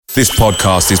This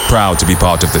podcast is proud to be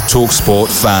part of the TalkSport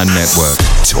Fan Network.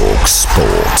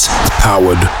 TalkSport.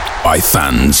 Powered by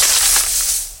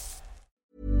fans.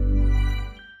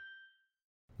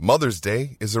 Mother's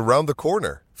Day is around the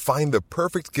corner. Find the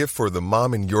perfect gift for the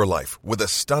mom in your life with a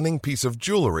stunning piece of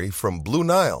jewelry from Blue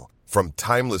Nile. From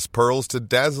timeless pearls to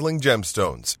dazzling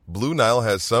gemstones, Blue Nile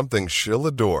has something she'll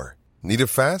adore. Need it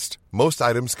fast? Most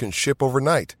items can ship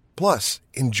overnight. Plus,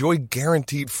 enjoy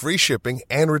guaranteed free shipping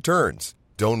and returns.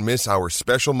 Don't miss our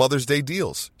special Mother's Day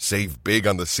deals. Save big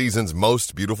on the season's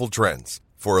most beautiful trends.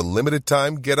 For a limited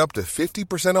time, get up to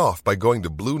 50% off by going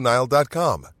to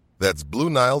BlueNile.com. That's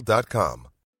BlueNile.com.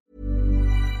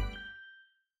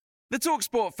 The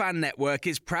TalkSport Fan Network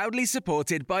is proudly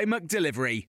supported by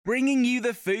McDelivery, bringing you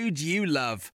the food you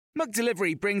love.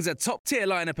 McDelivery brings a top-tier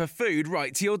lineup of food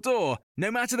right to your door.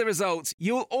 No matter the result,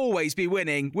 you'll always be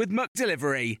winning with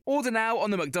McDelivery. Order now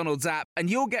on the McDonald's app and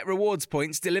you'll get rewards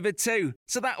points delivered too.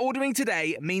 So that ordering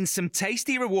today means some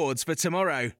tasty rewards for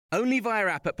tomorrow. Only via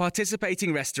app at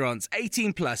participating restaurants.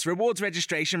 18 plus. Rewards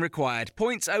registration required.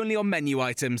 Points only on menu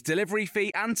items. Delivery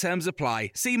fee and terms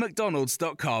apply. See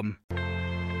mcdonalds.com.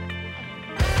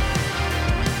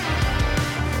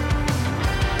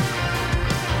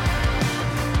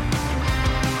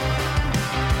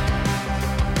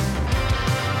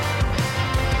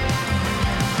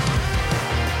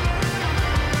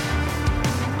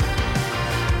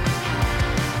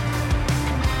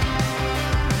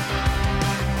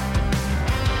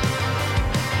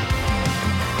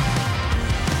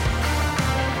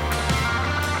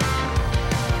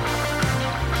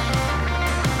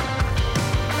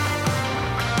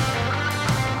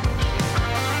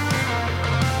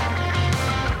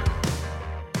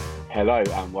 Hello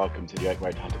and welcome to the Oak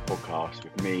Road Hunter podcast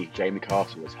with me, Jamie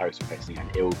Castle, as host, replacing an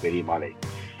ill Billy Mully.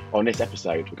 On this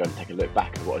episode, we're going to take a look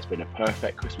back at what has been a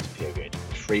perfect Christmas period,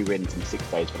 with 3 wins in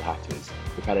 6 days for the Hatters,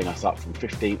 propelling us up from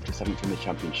 15th to 7th in the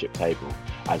championship table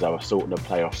as our assault on the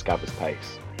playoffs gathers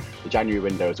pace. The January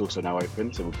window is also now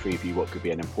open, so we'll preview what could be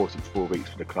an important 4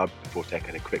 weeks for the club before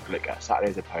taking a quick look at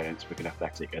Saturday's opponents, Wigan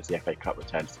Athletic, as the FA Cup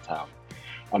returns to town.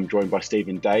 I'm joined by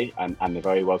Stephen Day and the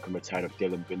very welcome return of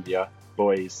Dylan Bindia.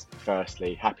 Boys,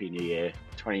 firstly, Happy New Year,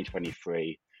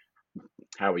 2023.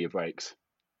 How were your breaks?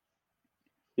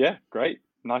 Yeah, great.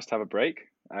 Nice to have a break.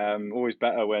 Always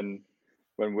better when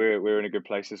we're in a good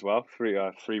place as well.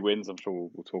 3 wins. I'm sure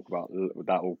we'll talk about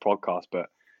that all podcast. But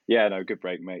yeah, no, good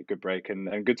break, mate. Good break,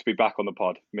 and good to be back on the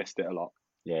pod. Missed it a lot.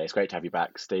 Yeah, it's great to have you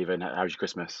back, Stephen. How was your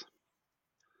Christmas?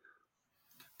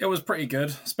 It was pretty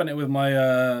good. Spent it with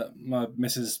my my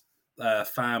missus'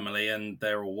 family, and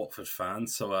they're all Watford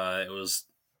fans, so it was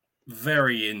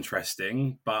very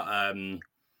interesting. But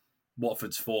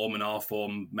Watford's form and our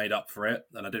form made up for it,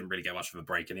 and I didn't really get much of a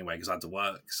break anyway because I had to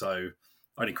work. So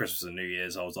only Christmas and New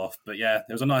Year's I was off. But yeah,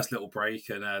 it was a nice little break,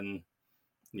 and then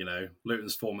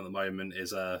Luton's form at the moment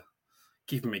is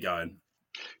keeping me going.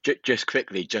 Just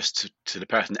quickly, just to the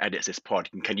person that edits this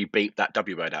pod, can you beep that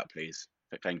W word out, please?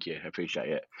 Thank you, I appreciate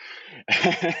it.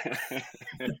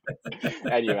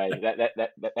 Anyway,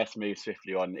 let's move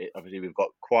swiftly on. Obviously, we've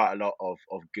got quite a lot of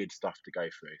good stuff to go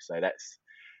through. So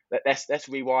let's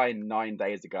rewind 9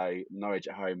 days ago. Norwich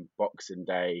at home, Boxing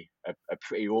Day, a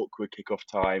pretty awkward kickoff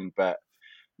time, but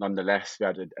nonetheless, we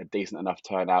had a decent enough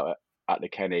turnout at the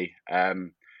Kenny.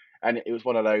 And it was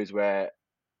one of those where,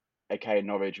 okay,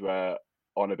 Norwich were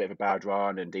on a bit of a bad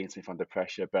run and Dean Smith under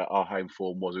pressure, but our home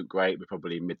form wasn't great. We're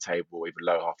probably mid-table or even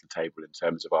low half the table in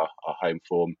terms of our home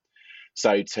form.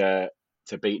 So to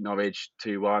beat Norwich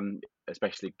 2-1,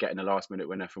 especially getting a last-minute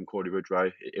winner from Crawley Woodrow,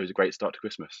 it was a great start to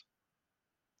Christmas.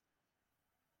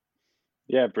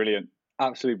 Yeah, brilliant.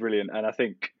 Absolutely brilliant. And I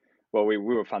think, well, we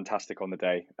were fantastic on the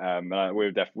day.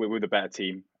 We were the better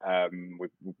team.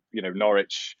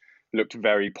 Norwich looked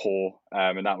very poor,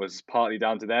 and that was partly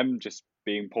down to them just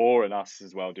being poor and us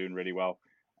as well doing really well.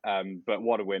 But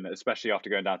what a win, especially after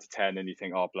going down to 10 and you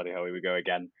think, oh, bloody hell, here we go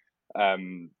again.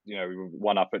 We were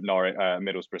 1 up at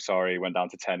Middlesbrough, went down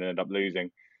to 10 and ended up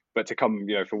losing. But to come,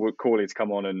 for Crawley to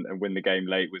come on and win the game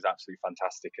late was absolutely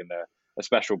fantastic, and a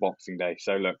special Boxing Day.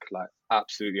 So look,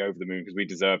 absolutely over the moon because we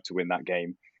deserved to win that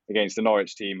game against the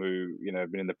Norwich team who,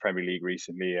 have been in the Premier League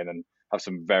recently and have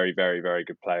some very, very, very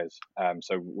good players.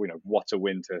 So what a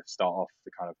win to start off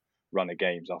the kind of run of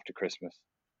games after Christmas.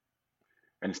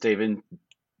 And Stephen,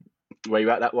 were you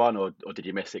at that one, or did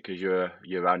you miss it because you're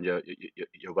around your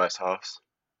worst halves?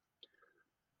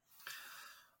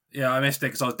 Yeah, I missed it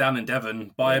because I was down in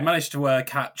Devon, but I managed to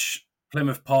catch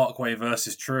Plymouth Parkway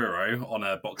versus Truro on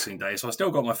a Boxing Day, so I still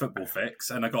got my football fix,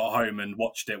 and I got home and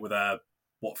watched it with a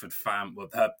Watford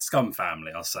with her scum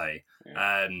family, I'll say.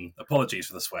 Yeah. Apologies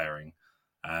for the swearing.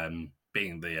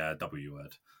 being the W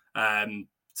word.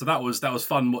 So that was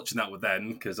fun watching that with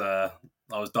them, because I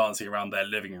was dancing around their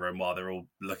living room while they're all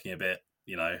looking a bit,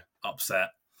 upset.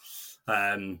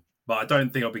 But I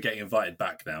don't think I'll be getting invited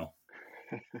back now.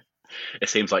 It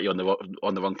seems like you're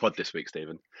on the wrong pod this week,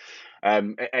 Stephen.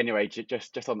 Anyway,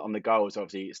 just on the goals,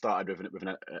 obviously it started with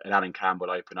an Alan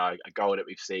Campbell opener, a goal that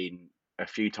we've seen a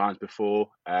few times before.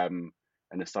 And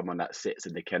as someone that sits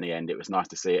in the Kenny end, it was nice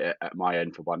to see it at my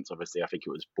end for once. Obviously, I think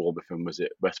it was Bournemouth and was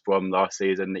it West Brom last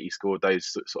season that he scored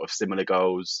those sort of similar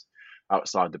goals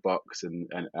outside the box and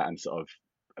sort of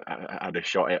had a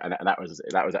shot, and that was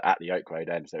at the Oak Road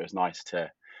end. So it was nice to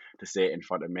see it in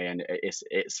front of me, and it's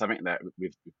something that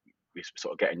we're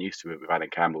sort of getting used to with Alan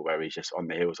Campbell, where he's just on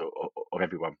the heels of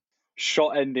everyone.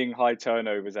 Shot ending high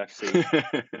turnovers FC.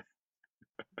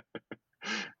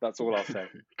 That's all I'll say.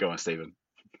 Go on, Stephen.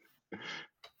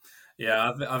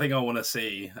 Yeah, I think I want to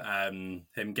see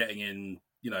him getting in.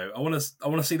 I want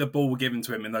to see the ball given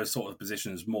to him in those sort of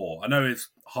positions more. I know it's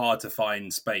hard to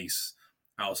find space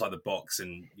outside the box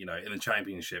in the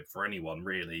Championship for anyone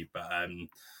really, but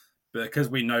because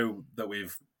we know that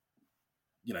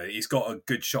he's got a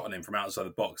good shot on him from outside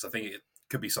the box, I think it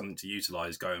could be something to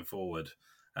utilise going forward,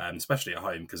 especially at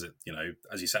home, because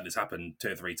as you said, it's happened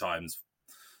 2 or 3 times.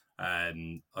 I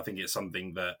think it's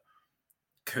something that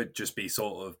could just be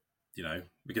sort of,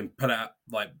 we can pull it out,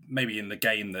 like maybe in the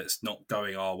game that's not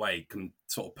going our way, can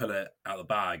sort of pull it out of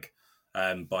the bag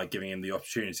by giving him the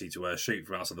opportunity to shoot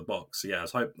from outside the box. So yeah,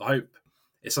 I hope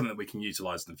it's something that we can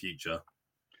utilise in the future.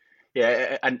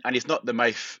 Yeah, and he's not the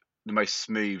most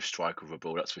smooth striker of a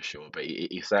ball, that's for sure. But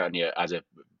he certainly has a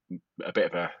bit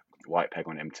of a white peg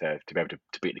on him to be able to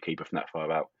beat the keeper from that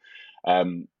far out.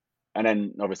 And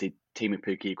then obviously Teemu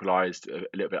Pukki equalised a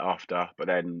little bit after, but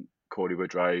then Cauley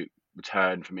Woodrow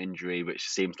returned from injury, which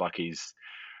seems like he's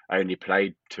only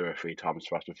played 2 or 3 times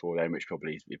for us before then, which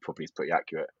probably is pretty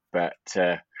accurate. But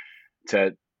to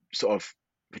sort of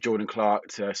for Jordan Clark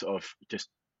to sort of just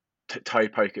toe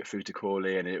poke it through to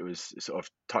Cauley, and it was sort of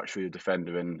touched through the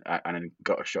defender and then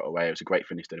got a shot away. It was a great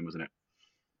finish then, wasn't it?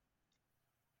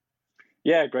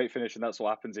 Yeah, great finish, and that's what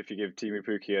happens if you give Teemu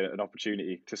Pukki an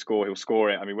opportunity to score. He'll score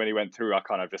it. I mean, when he went through, I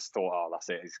kind of just thought, oh, that's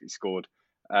it, he scored.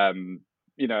 And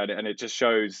it just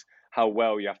shows how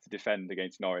well you have to defend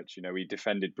against Norwich. We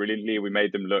defended brilliantly. We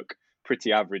made them look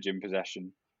pretty average in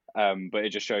possession. But it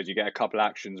just shows you get a couple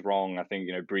actions wrong. I think,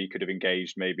 Bree could have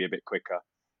engaged maybe a bit quicker.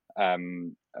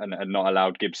 And not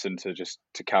allowed Gibson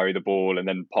to carry the ball, and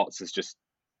then Potts has just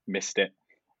missed it.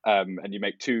 And you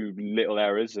make 2 little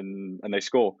errors and they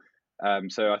score.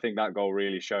 So I think that goal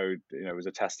really showed, it was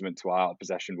a testament to our out of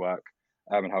possession work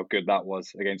and how good that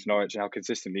was against Norwich, and how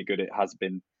consistently good it has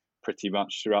been pretty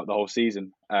much throughout the whole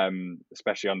season,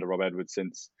 especially under Rob Edwards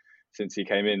since he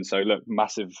came in. So look,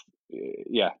 massive,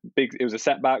 big. It was a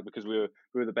setback because we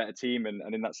were the better team,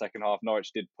 and in that second half,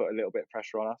 Norwich did put a little bit of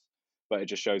pressure on us. But it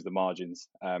just shows the margins,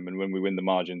 and when we win the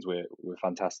margins, we're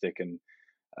fantastic and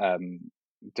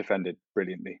defended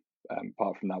brilliantly.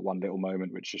 Apart from that one little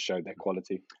moment, which just showed their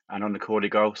quality. And on the Cauley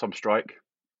goal, some strike.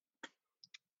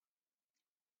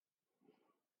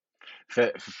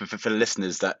 For the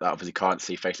listeners that obviously can't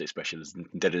see facial expressions,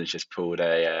 Dylan's just pulled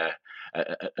a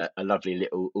lovely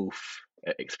little oof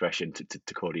expression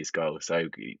to Cauley's goal. So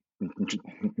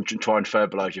try and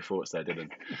verbalise your thoughts there, Dylan.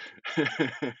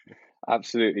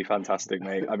 Absolutely fantastic,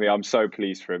 mate. I mean, I'm so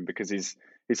pleased for him because he's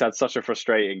had such a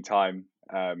frustrating time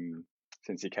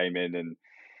since he came in, and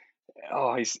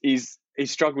he's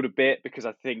struggled a bit because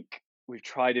I think we've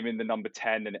tried him in the number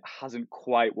 10 and it hasn't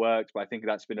quite worked. But I think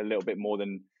that's been a little bit more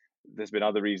than there's been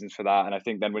other reasons for that. And I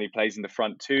think then when he plays in the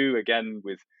front too, again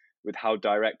with how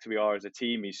direct we are as a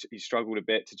team, he's struggled a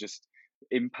bit to just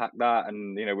impact that.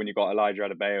 And when you've got Elijah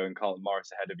Adebayo and Carlton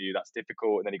Morris ahead of you, that's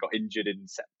difficult. And then he got injured in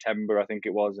September, I think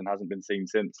it was, and hasn't been seen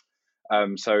since.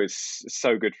 So it's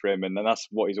so good for him, and that's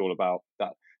what he's all about.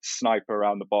 That sniper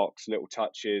around the box, little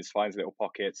touches, finds little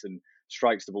pockets, and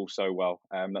strikes the ball so well.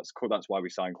 That's cool. That's why we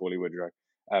signed Cauley Woodrow.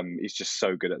 He's just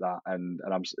so good at that, and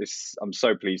I'm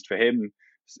so pleased for him.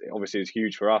 Obviously, it's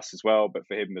huge for us as well, but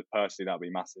for him personally, that'll be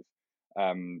massive.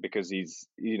 Because it's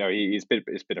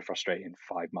been a frustrating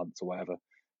 5 months or whatever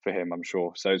for him, I'm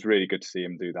sure. So it's really good to see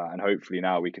him do that, and hopefully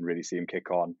now we can really see him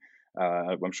kick on.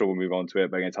 I'm sure we'll move on to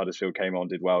it, but against Huddersfield came on,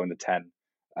 did well in the 10.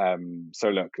 So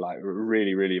look, like a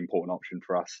really, really important option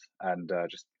for us, and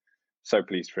just so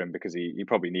pleased for him because he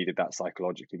probably needed that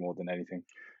psychologically more than anything.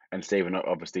 And Stephen,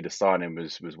 obviously the signing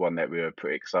was one that we were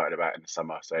pretty excited about in the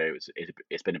summer. So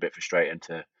it's been a bit frustrating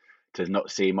to not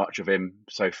see much of him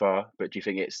so far. But do you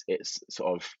think it's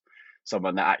sort of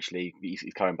someone that actually he's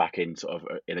coming back in sort of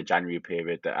in a January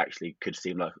period that actually could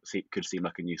seem like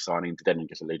a new signing. Dennon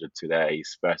just alluded to there.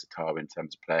 He's versatile in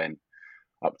terms of playing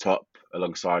up top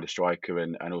alongside a striker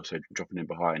and also dropping in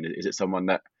behind. Is it someone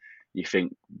that you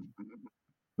think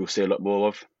we'll see a lot more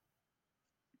of?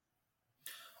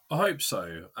 I hope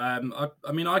so. I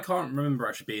mean, I can't remember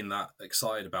actually being that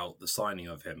excited about the signing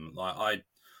of him. Like,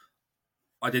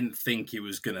 I didn't think he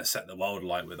was going to set the world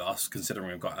alight with us, considering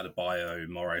we've got Adebayo,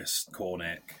 Morris,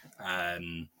 Cornick.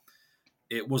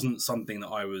 It wasn't something that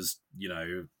I was,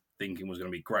 thinking was going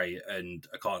to be great. And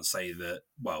I can't say that,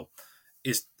 well,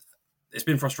 it's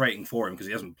been frustrating for him because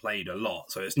he hasn't played a lot.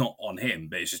 So it's not on him,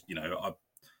 but it's just,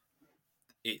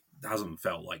 it hasn't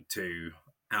felt like too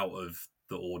out of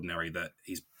the ordinary that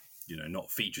he's,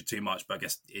 not featured too much, but I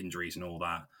guess injuries and all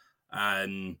that.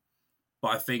 But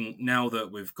I think now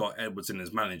that we've got Edwards in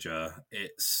as manager,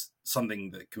 it's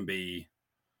something that can be,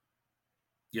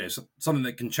 something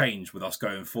that can change with us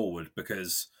going forward,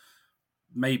 because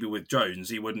maybe with Jones,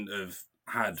 he wouldn't have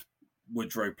had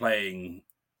Woodrow playing,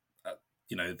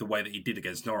 the way that he did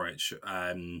against Norwich.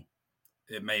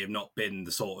 It may have not been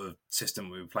the sort of system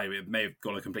we would play with. It may have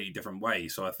gone a completely different way.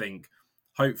 So I think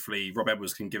hopefully Rob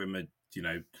Edwards can give him a,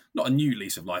 not a new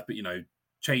lease of life, but,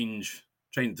 change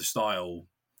the style,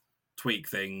 tweak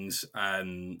things,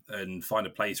 and find a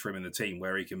place for him in the team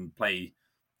where he can play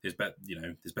his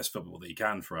best football that he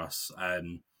can for us.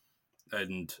 And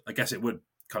I guess it would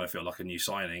kind of feel like a new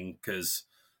signing because,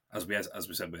 as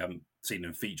we said, we haven't seen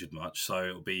him featured much. So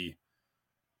it'll be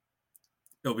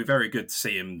very good to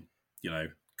see him,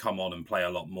 come on and play a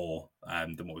lot more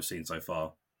than what we've seen so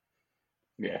far.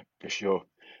 Yeah, for sure.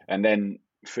 And then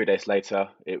 3 days later,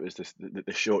 it was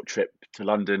the short trip to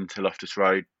London, to Loftus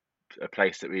Road, a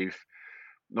place that we've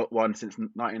not won since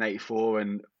 1984,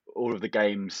 and all of the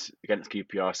games against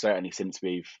QPR, certainly since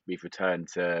we've returned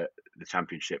to the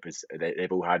Championship,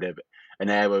 they've all had an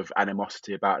air of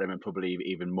animosity about them, and probably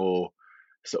even more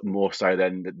so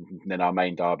than our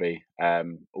main derby.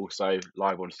 Also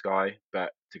live on Sky, but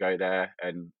to go there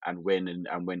and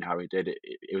win how we did,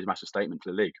 it was a massive statement to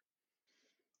the league.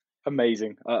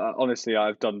 Amazing. Honestly,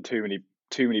 I've done too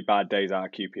many bad days out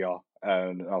of QPR,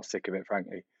 and I was sick of it,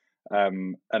 frankly.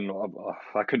 And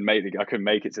I couldn't make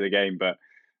it to the game, but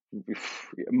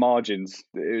margins,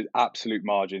 absolute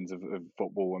margins of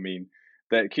football. I mean,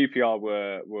 the QPR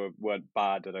weren't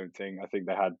bad. I think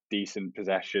they had decent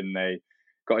possession. They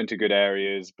got into good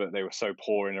areas, but they were so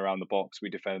poor in around the box. We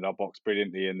defended our box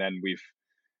brilliantly, and then we've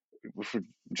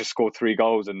just scored 3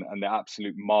 goals, and the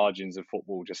absolute margins of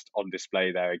football just on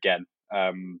display there again.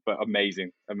 But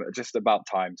amazing. Just about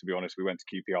time, to be honest, we went to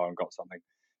QPR and got something,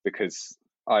 because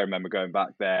I remember going back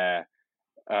there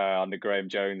under Graham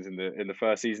Jones in the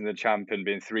first season of the Champ and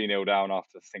being 3-0 down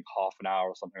after, I think, half an hour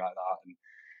or something like that.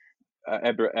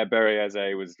 And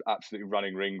Eberechi was absolutely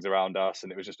running rings around us,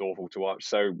 and it was just awful to watch.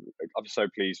 So I'm so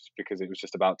pleased, because it was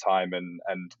just about time.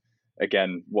 And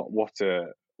again, what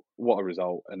a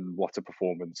result, and what a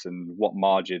performance, and what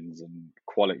margins and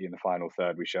quality in the final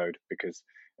third we showed. Because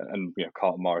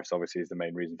Carlton Morris obviously is the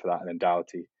main reason for that, and then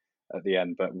Doughty at the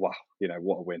end. But wow,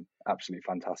 what a win! Absolutely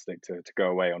fantastic to go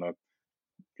away on a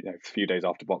few days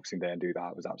after Boxing Day and do that.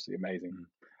 It was absolutely amazing.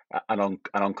 And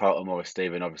on Carlton Morris,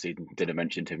 Stephen obviously didn't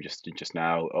mention him just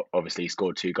now. Obviously, he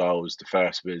scored 2 goals. The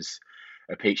first was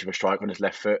a peach of a strike on his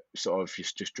left foot, sort of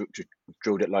just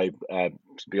drilled it low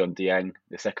beyond Dieng.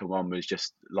 The second one was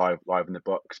just live in the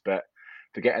box. But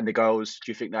for getting the goals,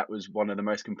 do you think that was one of the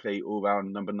most complete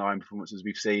all-round number 9 performances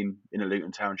we've seen in a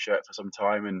Luton Town shirt for some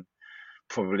time, and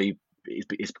probably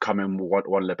is becoming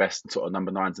one of the best sort of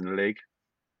number 9s in the league?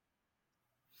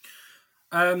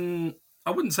 I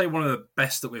wouldn't say one of the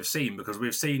best that we've seen, because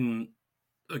we've seen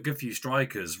a good few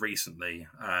strikers recently,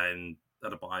 and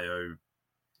Adebayo,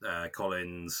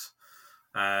 Collins,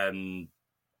 and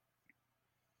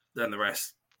then the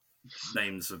rest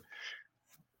names of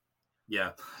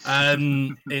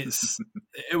it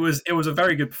was a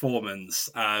very good performance,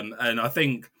 and I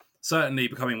think certainly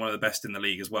becoming one of the best in the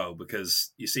league as well,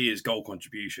 because you see his goal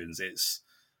contributions, it's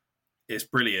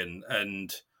brilliant,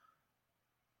 and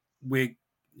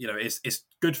it's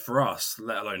good for us,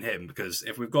 let alone him, because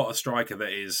if we've got a striker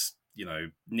that is,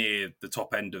 near the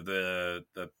top end of the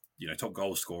top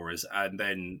goal scorers, and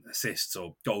then assists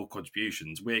or goal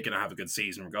contributions, we're going to have a good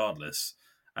season regardless.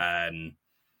 And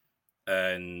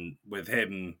with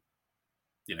him,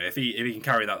 if he can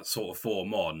carry that sort of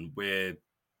form on, we're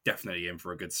definitely in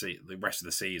for a good the rest of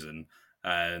the season.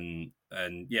 And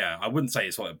yeah, I wouldn't say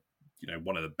it's one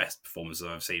of the best performances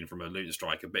I've seen from a Luton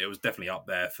striker, but it was definitely up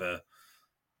there for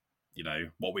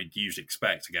what we'd usually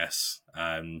expect, I guess.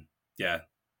 Yeah,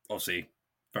 obviously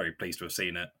very pleased to have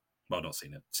seen it. Well, not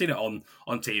seen it on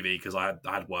TV because I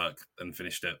had work and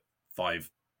finished at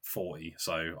 5:40,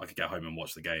 so I could get home and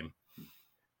watch the game.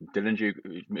 Dylan, do you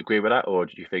agree with that, or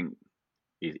do you think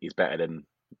he's better than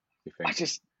you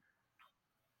think?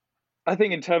 I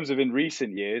think in terms of in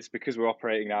recent years, because we're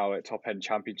operating now at top end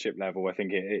championship level, I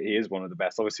think he is one of the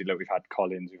best. Obviously, look, we've had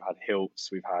Collins, we've had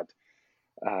Hiltz, we've had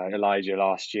Elijah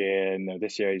last year, and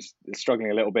this year he's struggling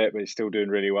a little bit, but he's still doing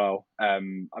really well. I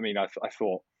mean,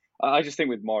 I just think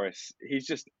with Morris,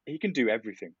 he can do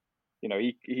everything. You know,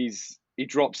 he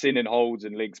drops in and holds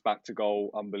and links back to goal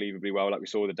unbelievably well, like we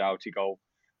saw with the Doughty goal.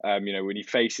 You know, when he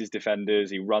faces defenders,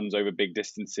 he runs over big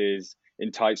distances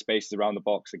in tight spaces around the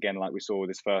box. Again, like we saw with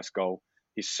his first goal,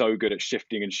 he's so good at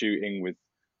shifting and shooting with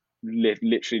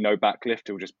literally no backlift.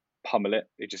 He'll just pummel it.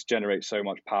 It just generates so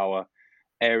much power.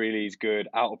 Aerially, he's good.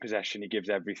 Out of possession, he gives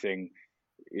everything.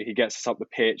 He gets us up the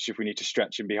pitch if we need to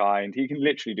stretch him behind. He can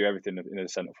literally do everything in a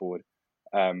centre forward.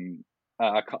 I'm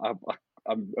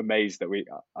amazed that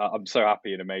I'm so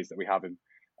happy and amazed that we have him,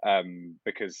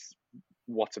 because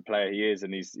what a player he is.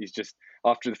 And he's just,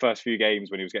 after the first few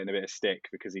games when he was getting a bit of stick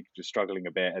because he was just struggling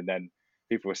a bit, and then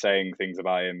people were saying things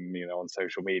about him, you know, on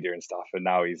social media and stuff, and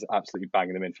now he's absolutely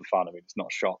banging them in for fun. I mean, it's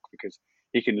not a shock because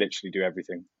he can literally do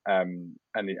everything. And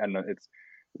it's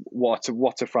what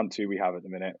a front two we have at the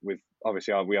minute. With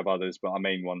obviously we have others, but our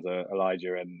main ones are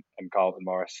Elijah and Carlton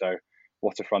Morris. So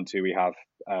what a front two we have,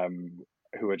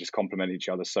 who are just complement each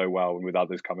other so well, and with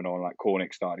others coming on, like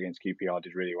Cornick started against QPR,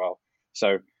 did really well.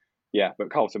 So yeah,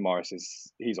 but Carlton Morris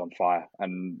he's on fire,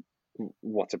 and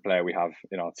what a player we have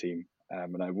in our team.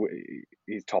 And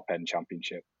he's top end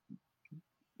championship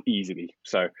easily.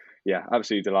 So yeah,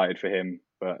 absolutely delighted for him.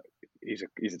 But he's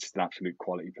just an absolute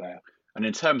quality player. And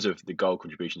in terms of the goal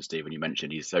contribution, Stephen, you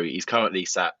mentioned he's currently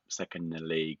sat second in the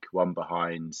league, one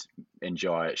behind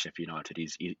Ndiaye at Sheffield United.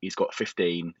 He's got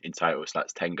 15 in total, so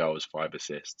that's 10 goals, 5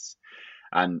 assists.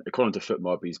 And according to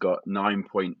FootMob, he's got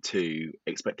 9.2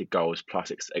 expected goals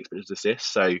plus expected assists.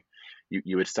 So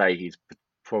you would say he's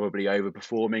probably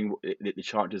overperforming the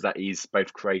chances that he's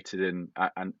both created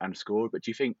and scored. But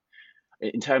do you think,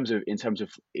 in terms of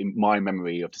in my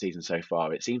memory of the season so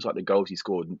far, it seems like the goals he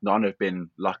scored, none have been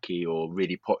lucky or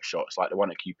really pot shots. Like the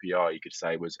one at QPR, you could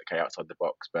say was okay outside the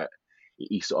box, but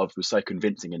he sort of was so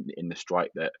convincing in the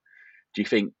strike that. Do you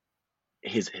think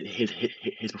his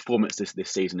performance this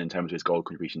season in terms of his goal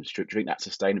contributions, do you think that's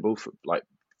sustainable for the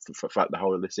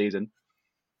whole of the season?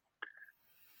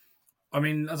 I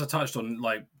mean, as I touched on,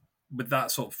 like with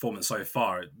that sort of performance so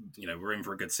far, you know, we're in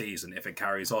for a good season if it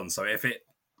carries on. So if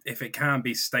it can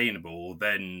be sustainable,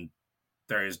 then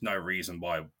there is no reason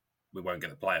why we won't get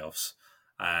the playoffs.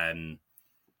 And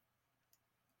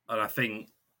I think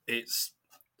it's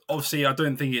obviously, I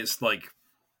don't think it's like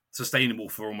sustainable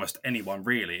for almost anyone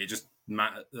really. It just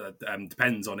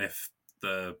depends on if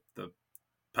the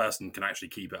person can actually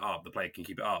keep it up, the player can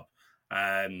keep it up.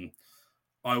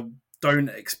 I don't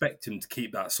expect him to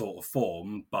keep that sort of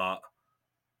form, but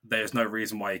there's no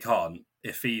reason why he can't.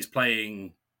 If he's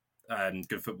playing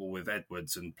good football with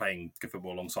Edwards and playing good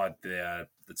football alongside the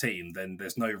team, then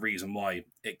there's no reason why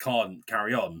it can't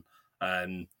carry on.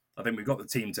 I think we've got the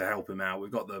team to help him out.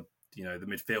 We've got the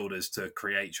midfielders to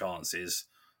create chances.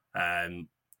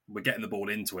 We're getting the ball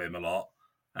into him a lot.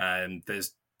 And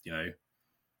there's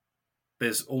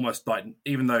almost like,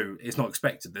 even though it's not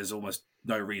expected, there's almost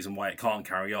no reason why it can't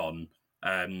carry on.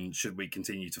 Should we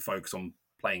continue to focus on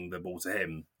playing the ball to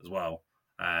him as well?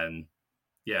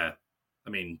 Yeah, I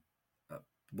mean,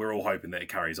 we're all hoping that it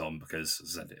carries on because,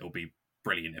 as I said, it'll be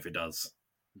brilliant if it does.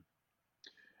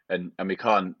 And we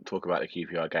can't talk about the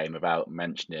QPR game without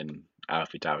mentioning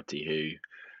Alfie Doughty,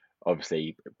 who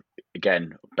obviously,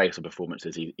 again, based on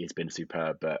performances, he's been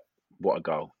superb. But what a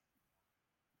goal!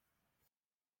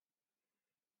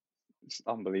 It's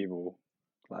unbelievable.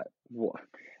 Like what?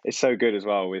 It's so good as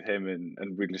well with him,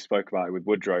 and we just spoke about it with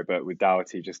Woodrow, but with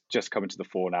Doughty just coming to the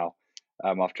fore now.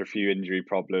 After a few injury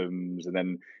problems, and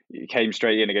then he came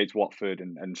straight in against Watford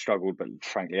and struggled, but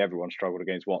frankly, everyone struggled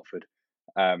against Watford.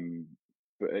 But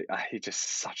he's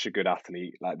just such a good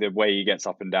athlete. Like the way he gets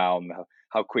up and down,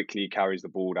 how quickly he carries the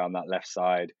ball down that left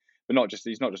side. But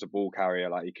he's not just a ball carrier.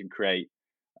 Like he can create.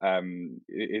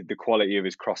 The quality of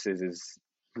his crosses is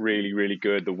really, really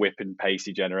good. The whip and pace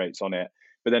he generates on it.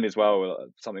 But then as well,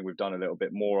 something we've done a little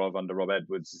bit more of under Rob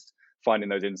Edwards is finding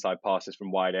those inside passes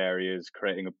from wide areas,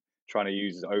 trying to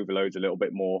use his overloads a little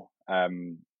bit more.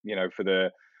 For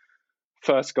the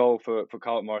first goal for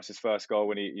Carlton Morris's first goal,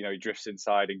 when he drifts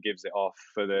inside and gives it off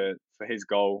for his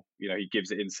goal, he gives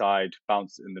it inside,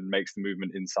 bounces, and then makes the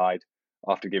movement inside.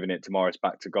 after giving it to Morris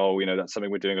back to goal. That's something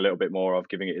we're doing a little bit more of,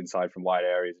 giving it inside from wide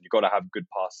areas. You've got to have good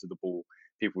passes of the ball,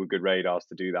 people with good radars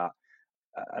to do that.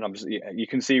 And you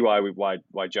can see why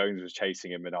Jones was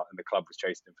chasing him and the club was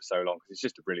chasing him for so long, because he's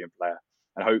just a brilliant player.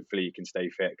 And hopefully he can stay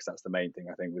fit, because that's the main thing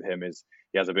I think with him, is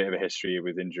he has a bit of a history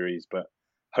with injuries, but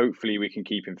hopefully we can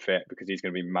keep him fit, because he's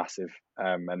going to be massive,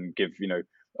 and give,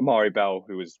 Amari Bell,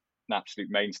 who was an absolute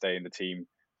mainstay in the team.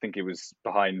 I think he was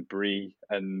behind Bree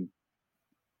in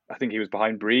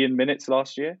minutes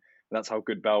last year. And that's how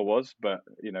good Bell was. But,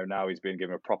 now he's been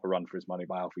given a proper run for his money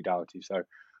by Alfie Doughty. So,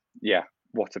 yeah,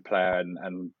 what a player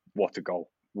and what a goal.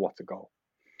 What a goal.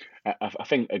 I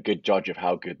think a good judge of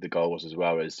how good the goal was as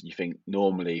well is, you think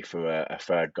normally for a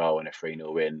third goal and a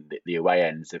 3-0 win, the away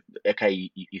ends, okay,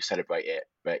 you celebrate it,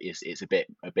 but it's a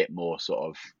bit more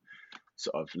sort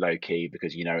of low key,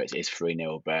 because it's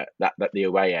 3-0. But that the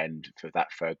away end for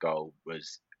that third goal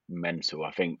was mental.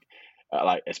 I think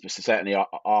certainly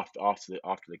after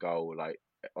the goal, like,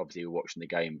 obviously we're watching the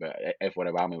game, but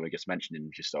everyone around me were just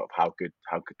mentioning just sort of how good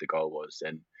the goal was.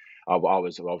 And I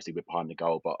was obviously behind the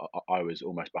goal, but I was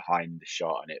almost behind the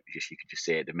shot, and you could just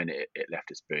see it the minute it left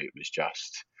his boot. It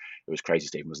was crazy,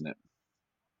 Stephen, wasn't it?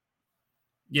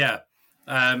 Yeah,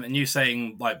 and you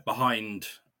saying like behind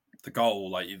the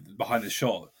goal, like behind the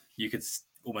shot, you could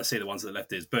almost see the ones that left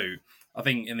his boot. I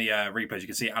think in the replays you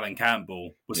can see Alan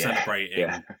Campbell was celebrating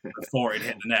before it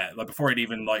hit the net, like before it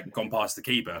even gone past the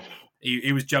keeper.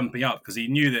 He was jumping up because he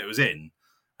knew that it was in.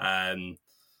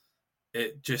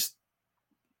 It just,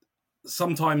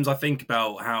 sometimes I think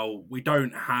about how we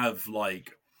don't have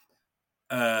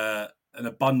an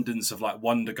abundance of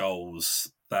wonder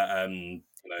goals that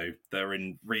they're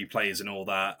in replays and all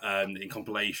that, in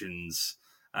compilations.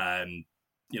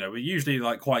 We're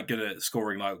usually quite good at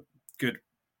scoring good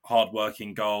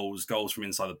hard-working goals from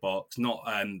inside the box. Not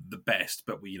the best,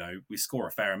 but we score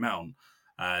a fair amount,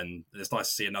 and it's nice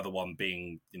to see another one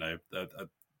being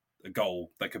a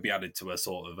goal that could be added to a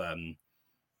sort of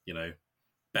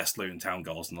best Luton Town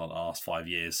goals in the last 5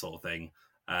 years sort of thing.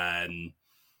 And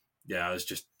yeah, it was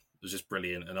just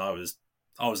brilliant. And I was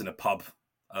in a pub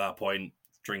at that point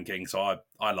drinking, so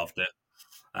I loved it.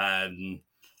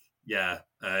 Yeah,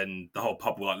 and the whole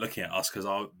pub were looking at us,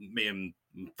 because me and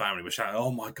family were shouting,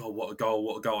 "Oh my god, what a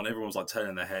goal!" And everyone was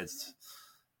turning their heads.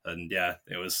 And yeah,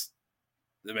 it was.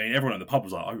 I mean, everyone in the pub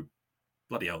was like, "Oh,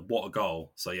 bloody hell, what a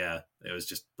goal!" So yeah, it was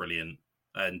just brilliant,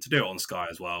 and to do it on Sky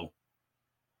as well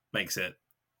makes it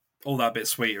all that bit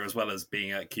sweeter, as well as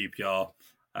being at QPR,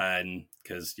 and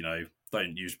because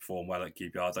don't usually perform well at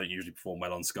QPR, don't usually perform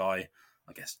well on Sky.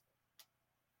 I guess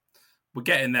we're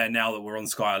getting there now that we're on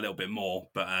Sky a little bit more,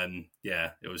 but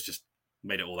yeah, it was just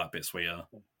made it all that bit sweeter.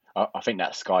 I think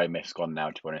that Sky myth's gone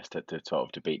now, to be honest,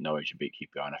 to beat Norwich and beat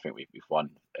QPR, and I think we've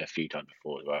won a few times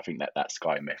before as well. I think that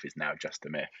Sky myth is now just a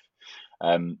myth.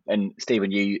 And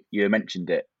Stephen, you mentioned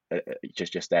it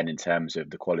just then in terms of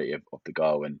the quality of the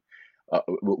goal, and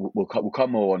we'll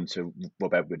come more on to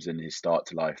Rob Edwards and his start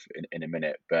to life in a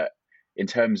minute. But in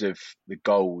terms of the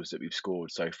goals that we've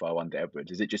scored so far under Edwards,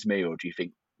 is it just me, or do you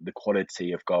think the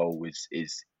quality of goal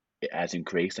it has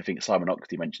increased? I think Simon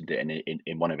Oxley mentioned it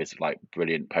in one of his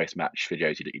brilliant post-match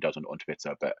videos that he does on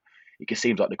Twitter. But it just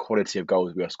seems like the quality of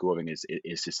goals we are scoring is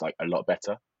just a lot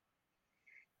better.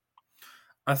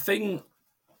 I think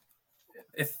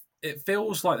it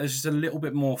feels like there's just a little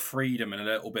bit more freedom and a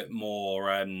little bit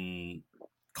more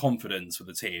confidence with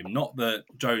the team. Not that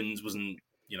Jones wasn't,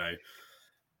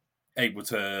 able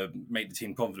to make the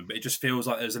team confident, but it just feels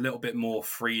like there's a little bit more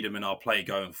freedom in our play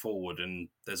going forward, and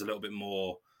there's a little bit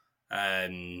more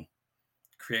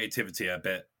creativity a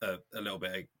little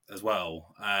bit as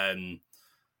well.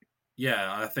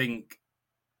 Yeah, I think,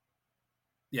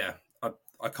 yeah,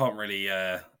 I can't really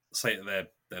say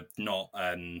that they're not.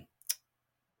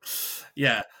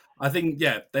 Yeah, I think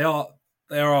they are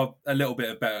a little bit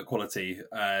of better quality,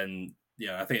 and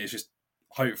I think it's just,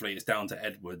 hopefully it's down to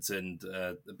Edwards and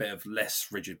a bit of less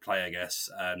rigid play, I guess.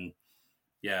 And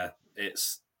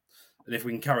if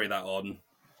we can carry that on,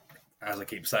 as I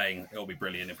keep saying, it'll be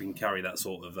brilliant if we can carry that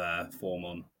sort of form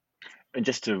on. And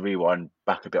just to rewind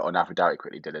back a bit on Alfie Doughty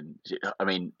quickly, Dylan. I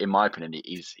mean, in my opinion,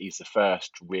 he's the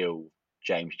first real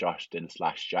James Justin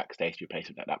 / Jack Stacey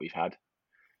replacement that we've had.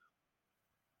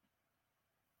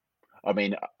 I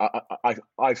mean,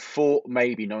 I thought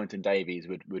maybe Norrington Davies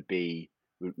would be.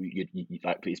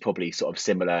 He's probably sort of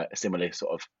similar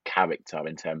sort of character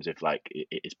in terms of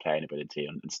his playing ability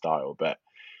and style, but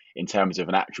in terms of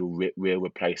an actual real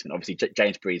replacement, obviously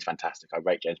James Bree is fantastic. I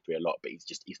rate James Bree a lot, but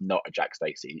he's not a Jack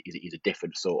Stacey. He's a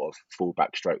different sort of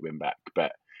fullback stroke wing back.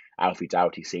 But Alfie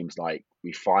Doughty seems like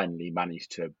we finally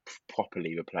managed to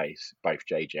properly replace both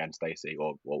JJ and Stacey,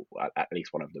 or at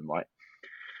least one of them, right?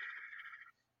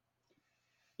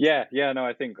 Yeah, no,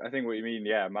 I think what you mean,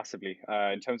 yeah, massively.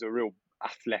 In terms of a real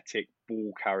athletic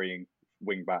ball carrying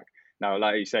wing back. Now,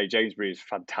 like you say, Jamesbury is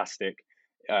fantastic.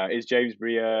 Is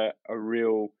Jamesbury a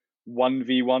real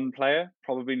 1v1 player?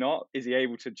 Probably not. Is he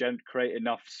able to create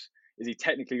enough? Is he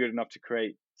technically good enough to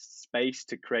create space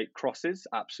to create crosses?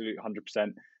 Absolute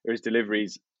 100%. His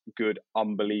delivery's good,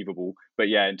 unbelievable. But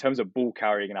yeah, in terms of ball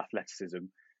carrying and athleticism,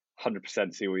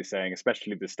 100% see what you're saying,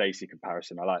 especially the Stacey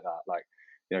comparison. I like that. Like,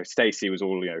 Stacey was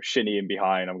all, shinnying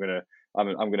behind. I'm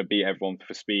gonna beat everyone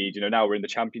for speed. Now we're in the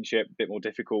championship, a bit more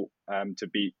difficult to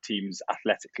beat teams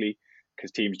athletically,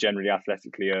 because teams generally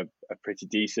athletically are pretty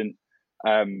decent.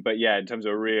 But yeah, in terms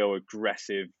of a real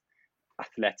aggressive,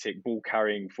 athletic ball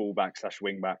carrying fullback /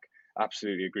 wingback,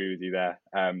 absolutely agree with you there.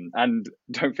 And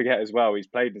don't forget as well, he's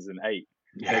played as an 8.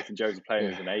 Yeah. Nathan Jones is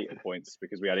playing as an 8 at points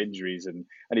because we had injuries, and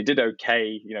he did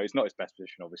okay. It's not his best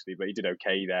position, obviously, but he did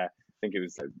okay there. I think it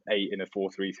was 8 in a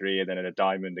 4-3-3 and then in a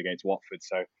diamond against Watford.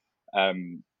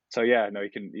 So yeah, no, he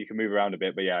can move around a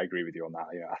bit, but yeah, I agree with you on that.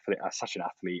 Athlete, such an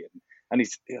athlete, and I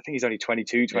think he's only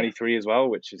 22, 23 as well,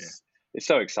 which is it's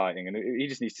so exciting, and he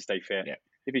just needs to stay fit. Yeah.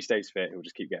 If he stays fit, he'll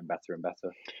just keep getting better and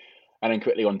better. And then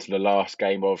quickly on to the last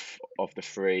game of the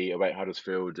 3 away at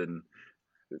Huddersfield, and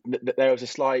there was a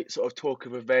slight sort of talk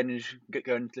of revenge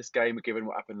going into this game, given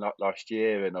what happened last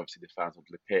year, and obviously the fans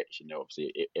onto the pitch.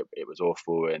 Obviously it was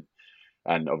awful,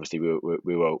 and obviously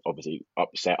we were obviously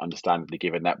upset, understandably,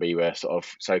 given that we were sort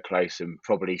of so close and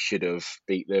probably should have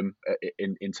beat them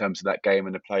in terms of that game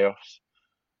and the playoffs.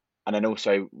 And then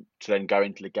also to then go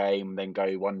into the game, then go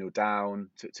 1-0 down,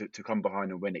 to come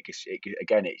behind and win.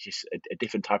 It's just a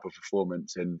different type of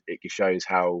performance, and it just shows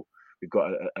how we've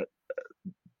got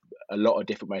a lot of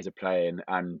different ways of playing,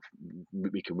 and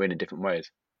we can win in different ways.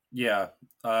 Yeah.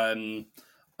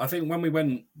 I think when we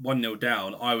went 1-0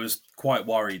 down, I was quite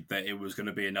worried that it was going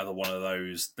to be another one of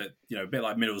those that, a bit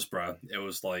like Middlesbrough. It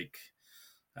was like,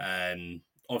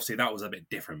 obviously that was a bit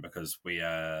different because we'd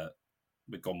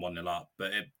gone 1-0 up,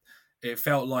 but it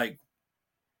felt like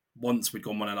once we'd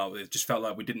gone 1-0 up, it just felt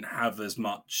like we didn't have as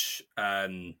much,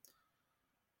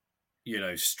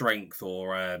 strength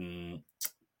or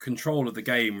control of the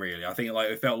game, really. I think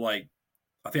it felt like,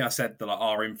 I think I said that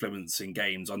our influence in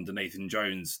games under Nathan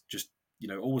Jones just,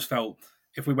 always felt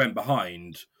if we went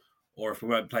behind or if we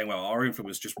weren't playing well, our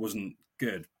influence just wasn't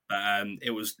good.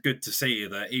 It was good to see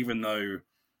that even though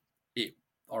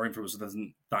our influence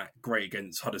wasn't that great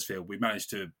against Huddersfield, we managed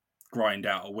to grind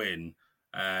out a win.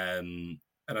 And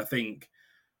I think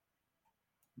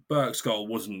Burke's goal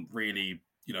wasn't really,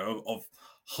 of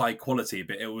high quality,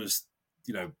 but it was,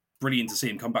 brilliant to see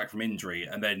him come back from injury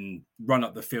and then run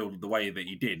up the field the way that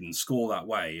he did and score that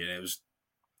way. And it was,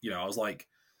 I was like,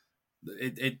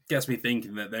 it gets me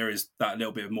thinking that there is that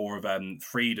little bit more of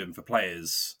freedom for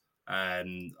players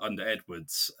under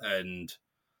Edwards, and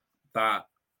that,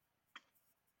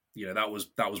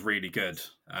 that was really good.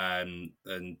 And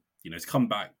to come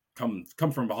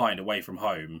from behind away from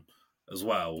home as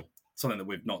well, something that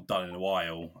we've not done in a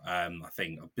while. I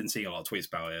think I've been seeing a lot of tweets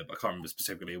about it, but I can't remember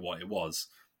specifically what it was.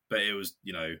 But it was,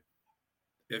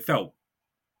 it felt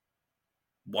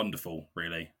wonderful,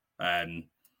 really. And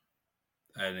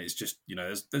it's just,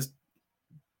 there's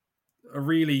a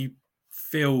really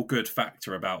feel-good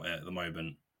factor about it at the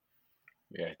moment.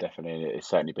 Yeah, definitely. It's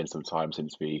certainly been some time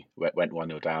since we went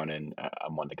 1-0 down and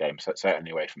won the game, so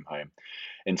certainly away from home.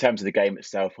 In terms of the game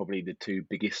itself, probably the 2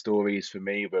 biggest stories for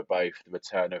me were both the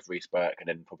return of Reece Burke and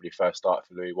then probably first start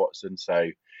for Louis Watson. So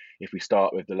if we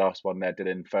start with the last one there,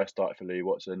 Dylan, first start for Louis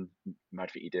Watson, how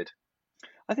do you think he did?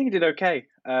 I think he did okay.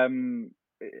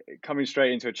 Coming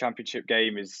straight into a championship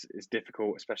game is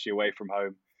difficult, especially away from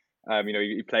home.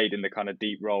 He played in the kind of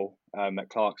deep role that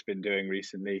Clark's been doing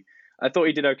recently. I thought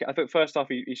he did okay. I thought first off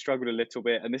he struggled a little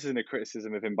bit, and this isn't a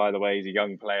criticism of him, by the way. He's a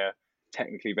young player,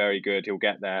 technically very good. He'll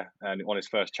get there, and on his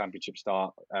first championship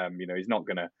start, he's not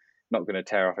gonna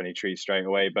tear off any trees straight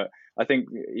away. But I think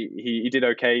he did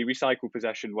okay. He recycled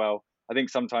possession well. I think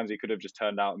sometimes he could have just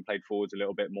turned out and played forwards a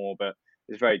little bit more, but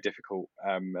it's very difficult.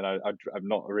 And I'm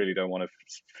not, I really don't want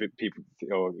to people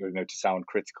or to sound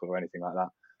critical or anything like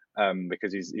that,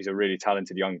 because he's a really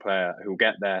talented young player who'll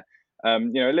get there. A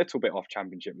little bit off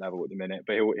championship level at the minute,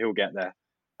 but he'll get there.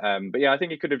 But yeah, I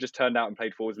think he could have just turned out and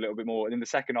played forwards a little bit more. And in the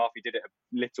second half, he did it a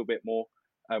little bit more,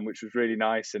 which was really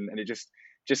nice. And it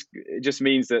just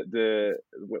means that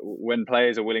when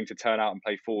players are willing to turn out and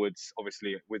play forwards,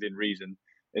 obviously within reason,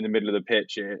 in the middle of the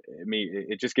pitch,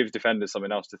 it just gives defenders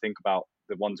something else to think about,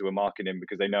 the ones who are marking him,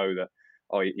 because they know that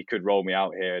oh, he could roll me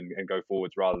out here and go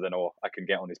forwards rather than, oh, I can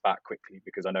get on his back quickly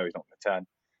because I know he's not going to turn.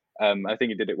 I think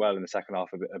he did it well in the second half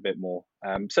a bit more.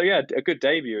 So yeah, a good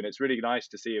debut, and it's really nice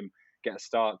to see him get a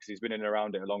start because he's been in and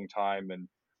around it a long time. And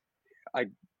I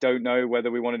don't know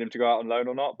whether we wanted him to go out on loan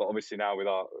or not, but obviously now with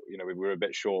our, we were a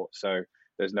bit short, so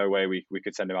there's no way we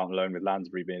could send him out on loan with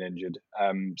Lansbury being injured.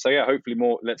 So yeah, hopefully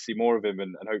let's see more of him,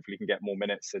 and hopefully he can get more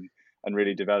minutes and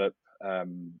really develop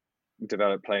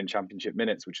playing championship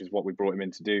minutes, which is what we brought him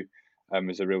in to do,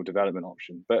 as a real development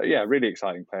option. But yeah, really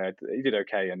exciting player. He did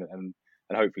okay, and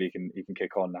hopefully he can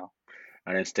kick on now.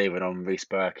 And then Stephen, on Reece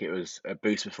Burke, it was a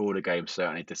boost before the game,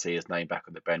 certainly, to see his name back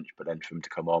on the bench, but then for him to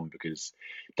come on because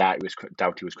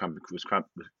Doughty was cramping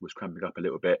up a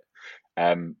little bit,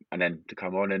 and then to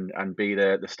come on and be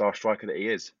the star striker that he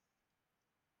is.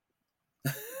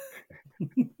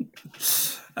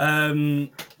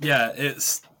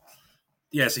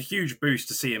 It's a huge boost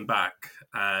to see him back.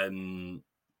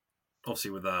 Obviously,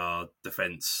 with our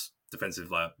defensive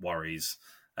worries,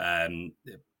 I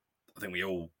think we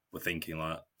all were thinking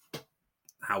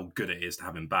how good it is to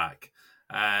have him back.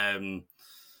 I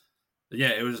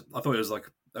thought it was like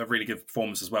a really good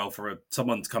performance as well for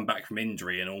someone to come back from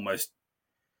injury and almost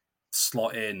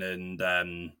slot in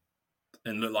and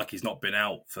look like he's not been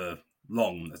out for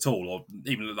long at all, or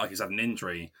even look like he's had an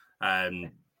injury.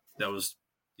 There was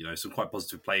some quite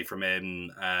positive play from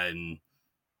him, and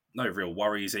no real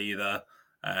worries either.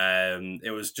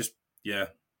 It was just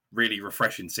really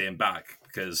refreshing to see him back,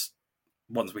 because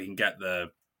once we can get the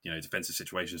defensive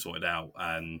situation sorted out,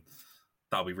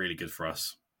 that'll be really good for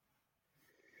us.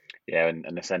 Yeah,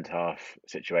 and the centre half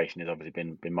situation has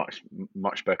obviously been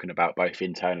much spoken about, both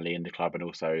internally in the club and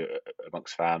also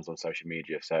amongst fans on social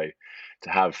media. So to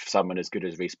have someone as good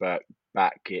as Reece Burke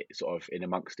back, it sort of in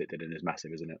amongst it, then is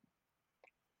massive, isn't it?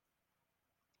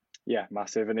 Yeah,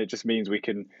 massive, and it just means we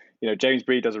can. James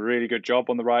Breed does a really good job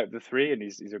on the right of the three, and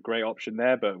he's a great option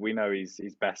there. But we know he's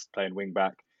best playing wing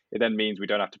back. It then means we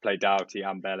don't have to play Doughty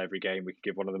and Bell every game. We can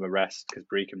give one of them a rest because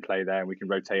Breed can play there, and we can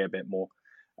rotate a bit more.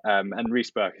 And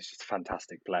Reece Burke is just a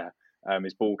fantastic player.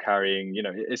 His ball carrying,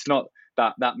 it's not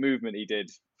that movement he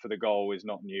did for the goal is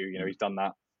not new. He's done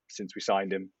that since we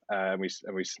signed him. Since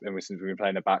we've been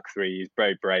playing a back three, he's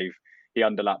very brave. He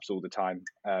underlaps all the time.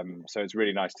 So it's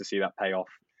really nice to see that pay off,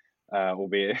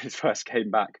 albeit his first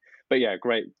game back. But yeah,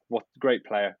 great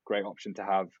player, great option to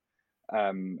have.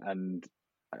 And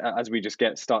as we just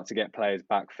start to get players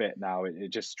back fit now, it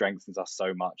just strengthens us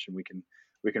so much, and we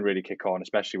can really kick on,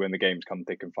 especially when the games come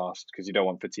thick and fast, because you don't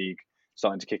want fatigue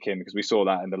starting to kick in, because we saw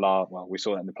that in the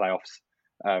playoffs,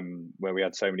 where we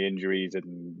had so many injuries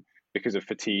and because of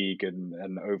fatigue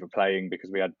and overplaying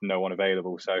because we had no one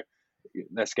available. So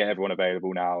let's get everyone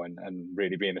available now and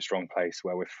really be in a strong place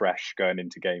where we're fresh going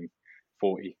into game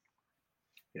 40.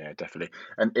 Yeah, definitely.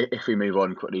 And if we move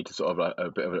on quickly to sort of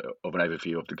a bit of an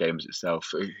overview of the games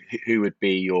itself, who would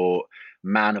be your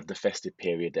man of the festive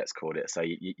period, let's call it? So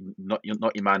you're not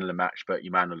your man of the match, but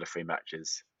your man of the 3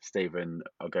 matches. Stephen,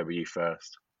 I'll go with you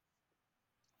first.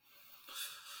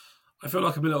 I feel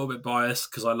like I'm a little bit biased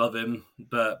because I love him,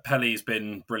 but Pelly's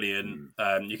been brilliant.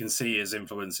 You can see his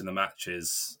influence in the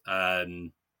matches,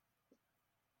 and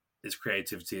his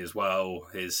creativity as well.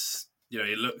 He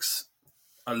looks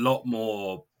a lot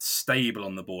more stable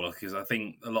on the ball, because I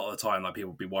think a lot of the time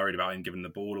people be worried about him giving the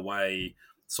ball away,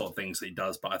 sort of things that he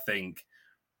does. But I think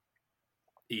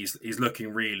he's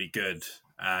looking really good,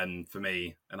 and for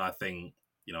me, and I think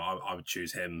I would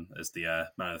choose him as the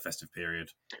man of the festive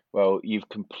period. Well, you've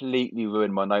completely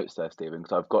ruined my notes there, Stephen,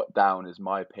 because I've got down as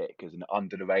my pick as an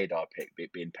under the radar pick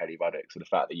being Pelly Ruddock. So the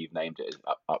fact that you've named it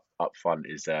up front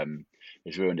is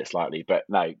ruined it slightly. But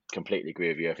no, completely agree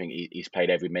with you. I think he's played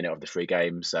every minute of the 3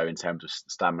 games. So in terms of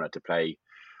stamina to play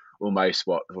almost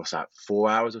what's that, 5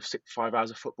 hours of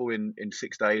football in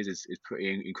 6 days is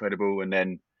pretty incredible. And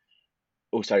then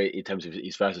also in terms of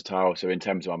he's versatile. So in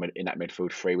terms of in that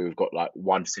midfield 3, we've got like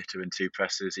 1 sitter and 2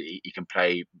 pressers. He can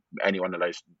play any one of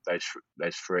those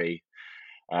 3.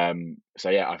 So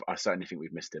yeah, I certainly think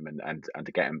we've missed him, and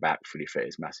to get him back fully fit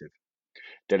is massive.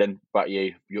 Dylan, but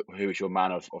who is your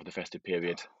man of the festive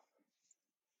period?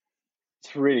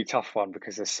 It's a really tough one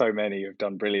because there's so many who've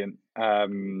done brilliant.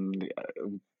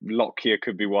 Lockyer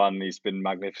could be one. He's been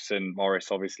magnificent.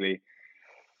 Morris, obviously.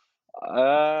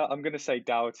 I'm going to say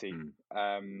Doughty.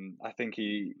 I think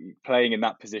he playing in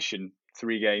that position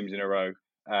 3 games in a row,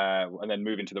 and then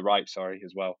moving to the right,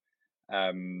 as well.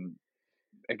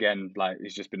 Again,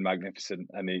 he's just been magnificent,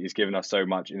 and he's given us so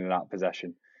much in and out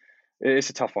possession. It's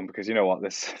a tough one because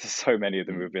there's so many of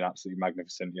them who've been absolutely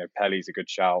magnificent. Pelly's a good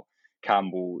shout.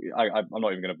 Campbell. I'm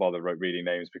not even going to bother reading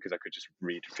names because I could just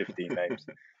read 15 names.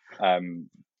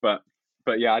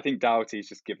 But yeah, I think Doughty's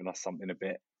just given us something a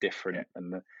bit different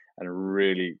and a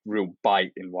really real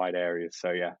bite in wide areas.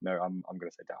 So yeah, no, I'm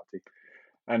going to say Doughty.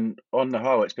 And on the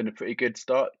whole, it's been a pretty good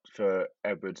start for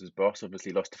Edwards as boss.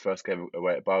 Obviously, lost the first game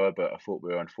away at Borough, but I thought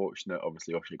we were unfortunate.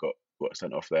 Obviously, got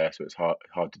sent off there, so it's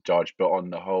hard to judge. But on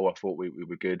the whole, I thought we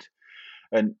were good.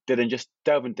 And Dylan, just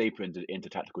delving deeper into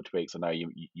tactical tweaks. I know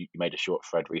you made a short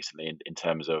thread recently in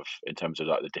terms of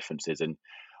like the differences, and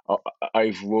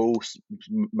overall,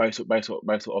 most of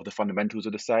the fundamentals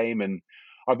are the same. And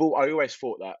I always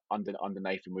thought that under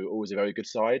Nathan, we were always a very good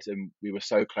side, and we were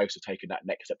so close to taking that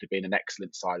next step to being an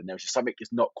excellent side. And there was just something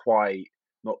that's not quite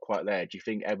there. Do you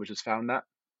think Edwards has found that?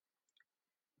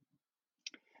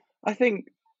 I think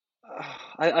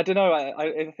I don't know.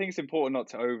 I think it's important not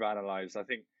to overanalyze. I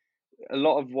think a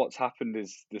lot of what's happened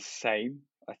is the same.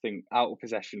 I think out of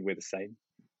possession we're the same,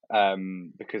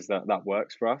 because that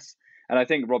works for us. And I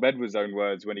think Rob Edwards' own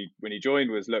words when he joined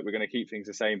was, "Look, we're going to keep things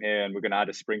the same here, and we're going to add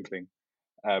a sprinkling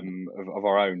of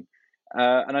our own."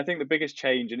 And I think the biggest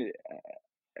change, and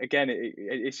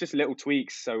it's just little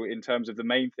tweaks. So in terms of the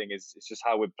main thing is it's just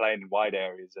how we're playing in wide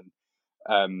areas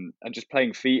and just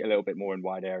playing feet a little bit more in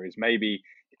wide areas. Maybe,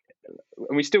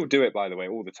 and we still do it, by the way,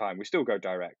 all the time. We still go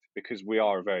direct because we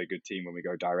are a very good team when we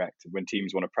go direct. When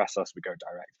teams want to press us, we go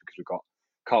direct because we've got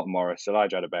Carlton Morris,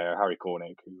 Elijah Adebayo, Harry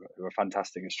Cornick, who are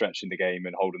fantastic at stretching the game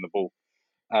and holding the ball.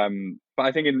 But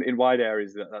I think in wide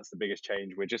areas, that's the biggest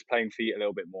change. We're just playing feet a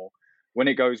little bit more. When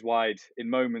it goes wide, in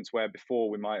moments where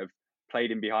before we might have played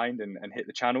in behind and hit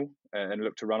the channel and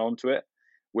looked to run onto it,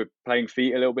 we're playing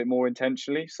feet a little bit more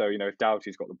intentionally. So, if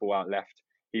Doughty's got the ball out left,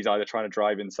 he's either trying to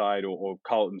drive inside or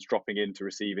Carlton's dropping in to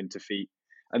receive into feet.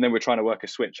 And then we're trying to work a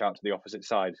switch out to the opposite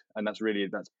side. And that's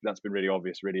been really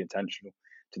obvious, really intentional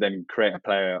to then create a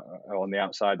player on the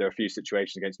outside. There are a few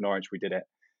situations against Norwich, we did it.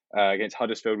 Against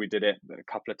Huddersfield, we did it. A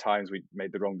couple of times we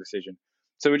made the wrong decision.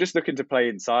 So we're just looking to play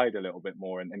inside a little bit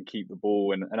more and keep the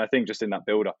ball. And I think just in that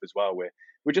build-up as well,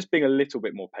 we're just being a little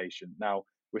bit more patient. Now,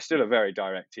 we're still a very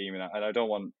direct team.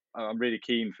 And I'm really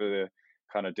keen for the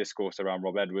kind of discourse around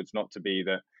Rob Edwards not to be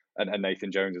that, and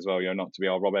Nathan Jones as well, not to be,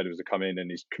 Rob Edwards has come in and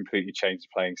he's completely changed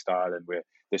the playing style and we're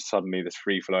suddenly this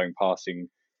free-flowing passing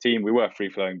team. We were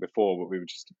free-flowing before, but we were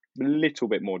just a little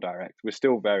bit more direct. We're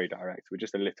still very direct. We're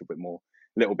just a little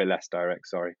bit less direct,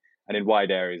 sorry. And in wide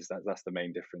areas, that's the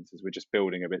main difference, is we're just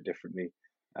building a bit differently.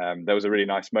 There was a really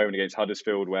nice moment against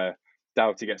Huddersfield where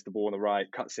Doughty gets the ball on the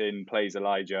right, cuts in, plays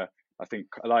Elijah. I think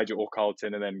Elijah or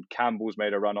Carlton, and then Campbell's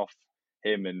made a run off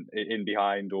him and in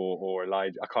behind or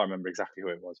Elijah. I can't remember exactly who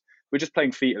it was. We're just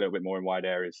playing feet a little bit more in wide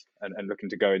areas and looking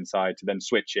to go inside to then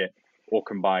switch it or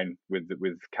combine with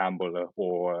Campbell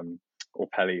or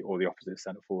Pelly or the opposite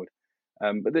centre forward.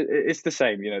 But it's the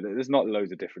same. There's not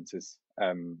loads of differences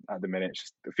at the minute. It's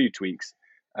just a few tweaks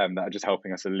that are just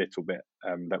helping us a little bit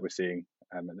that we're seeing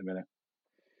at the minute.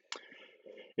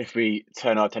 If we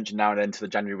turn our attention now and then to the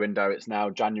January window, it's now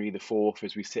January the 4th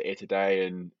as we sit here today,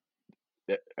 and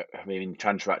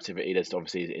transfer activity, there's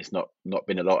obviously it's not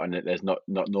been a lot, and there's not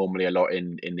normally a lot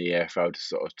in the EFL to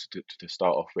sort of to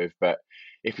start off with. But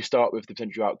if we start with the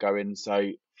potential outgoing,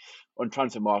 so on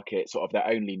transfer market, sort of their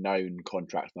only known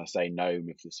contracts, and I say known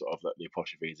with the sort of the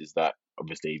apostrophes, is that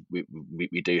obviously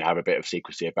we do have a bit of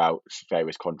secrecy about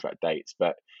various contract dates.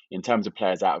 But in terms of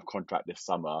players out of contract this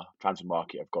summer, transfer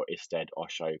market have got Isted,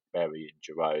 Osho, Berry, and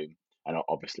Jerome, and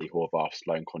obviously Horvath's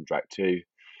loan contract too.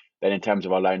 Then in terms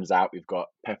of our loans out, we've got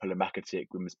Pepper and McAtee at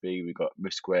Grimsby, we've got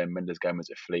Musquin and Mendes Gomez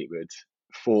at Fleetwood.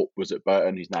 Fort was at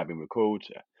Burton, he's now been recalled.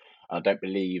 I don't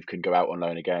believe can go out on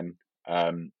loan again.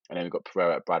 And then we've got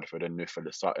Pereira at Bradford and Nuffel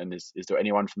at Sutton. Is there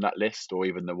anyone from that list or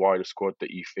even the wider squad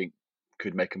that you think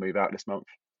could make a move out this month?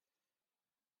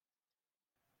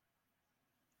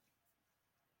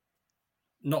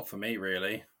 Not for me,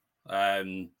 really.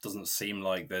 Doesn't seem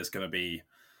like there's going to be...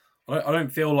 I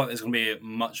don't feel like there's going to be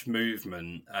much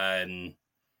movement. And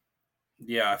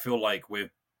I feel like to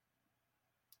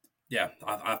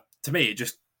me,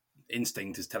 just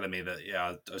instinct is telling me that,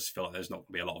 I just feel like there's not going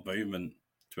to be a lot of movement,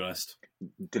 to be honest.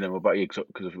 Dylan, what about you?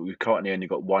 Because we've currently only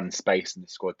got one space in the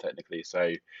squad technically.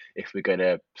 So if we're going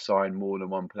to sign more than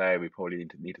one player, we probably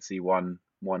need to see one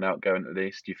outgoing at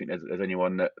least. Do you think there's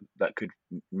anyone that could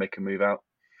make a move out?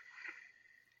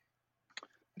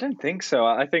 I don't think so.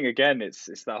 I think, again, it's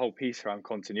that whole piece around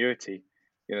continuity.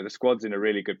 The squad's in a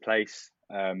really good place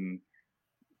from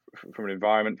an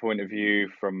environment point of view.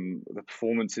 From the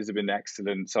performances have been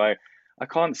excellent. So I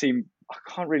can't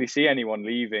really see anyone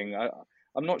leaving.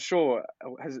 I'm not sure.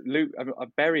 Has Luke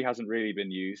Berry hasn't really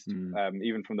been used,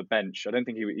 even from the bench. I don't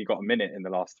think he got a minute in the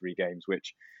last 3 games,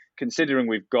 which, considering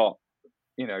we've got,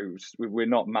 we're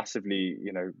not massively,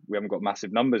 we haven't got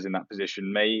massive numbers in that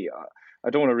position. I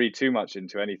don't want to read too much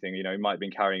into anything. He might have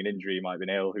been carrying an injury, he might have been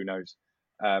ill, who knows.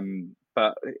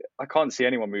 But I can't see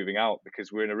anyone moving out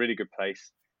because we're in a really good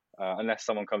place. Unless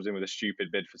someone comes in with a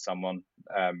stupid bid for someone,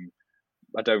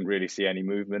 I don't really see any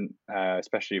movement,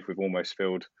 especially if we've almost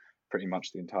filled pretty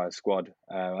much the entire squad.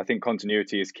 I think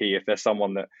continuity is key. If there's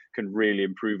someone that can really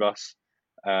improve us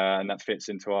and that fits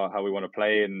into how we want to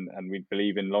play and we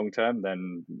believe in long term,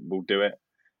 then we'll do it.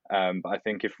 But I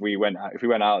think if we went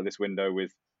out of this window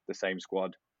with the same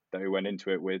squad that we went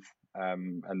into it with,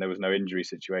 and there was no injury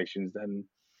situations,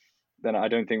 then I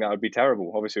don't think that would be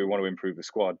terrible. Obviously, we want to improve the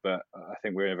squad, but I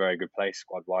think we're in a very good place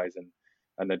squad-wise,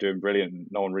 and they're doing brilliant.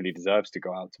 No one really deserves to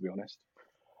go out, to be honest.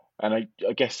 And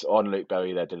I guess on Luke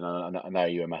Berry there, Dylan, I know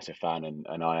you're a massive fan,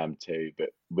 and I am too, but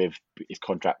with his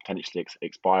contract potentially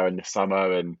expiring this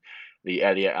summer and the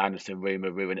Elliot Anderson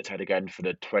rumour rearing its head again for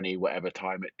the 20 whatever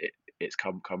time it's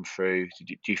come through,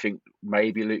 do you think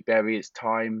maybe Luke Berry, it's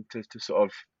time to sort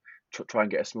of try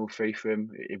and get a small fee for him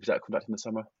if he's that contract in the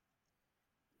summer?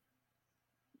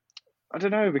 I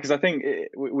don't know, because I think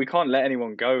we can't let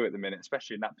anyone go at the minute,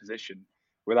 especially in that position,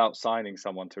 without signing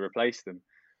someone to replace them.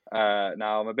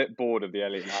 Now, I'm a bit bored of the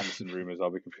Elliot Anderson rumours,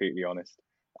 I'll be completely honest.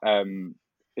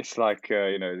 It's like,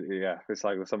 it's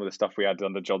like some of the stuff we had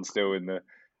under John Still in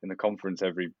the conference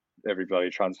every bloody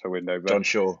transfer window. But, John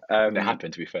Shaw. It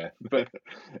happened, to be fair. But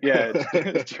yeah,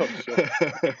 John Shaw.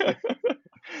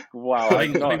 Wow. I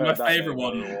think my favourite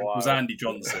one was Andy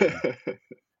Johnson.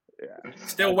 Yeah.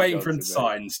 Still waiting for him to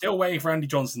sign. Still waiting for Andy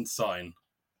Johnson to sign.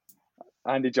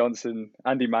 Andy Johnson,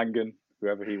 Andy Mangan,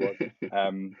 whoever he was.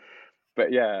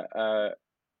 But yeah, I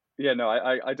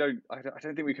don't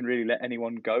think we can really let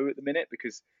anyone go at the minute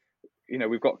because,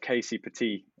 we've got Casey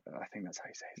Petit. I think that's how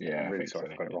you say it. Yeah, I'm really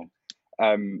sorry if I got it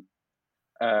wrong.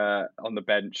 On the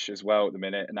bench as well at the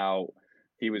minute. Now,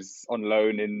 he was on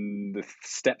loan in the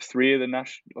step 3 of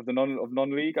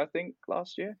non-league, I think,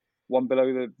 last year, one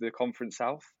below the Conference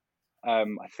South. I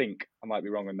think I might be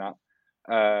wrong on that.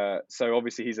 So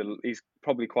obviously he's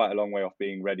probably quite a long way off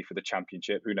being ready for the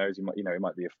Championship. Who knows? He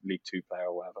might be a League 2 player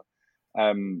or whatever.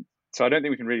 So I don't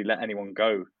think we can really let anyone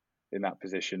go in that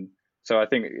position. So I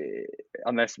think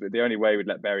unless the only way we'd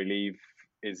let Berry leave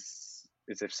is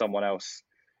if someone else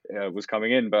was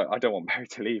coming in. But I don't want Berry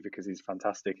to leave because he's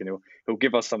fantastic and he'll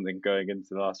give us something going into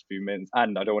the last few minutes.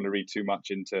 And I don't want to read too much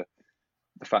into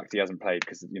the fact he hasn't played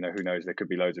because who knows, there could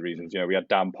be loads of reasons. We had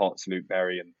Dan Potts, Luke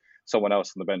Berry, and someone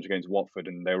else on the bench against Watford,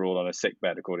 and they were all on a sick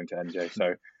bed according to NJ.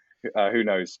 So who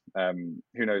knows?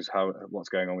 Who knows what's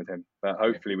going on with him? But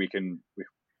hopefully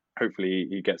hopefully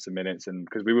he gets some minutes, and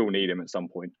because we will need him at some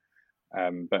point.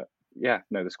 But yeah,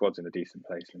 no, the squad's in a decent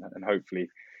place, and hopefully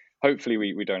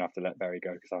we don't have to let Berry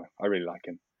go because I really like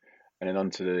him. And then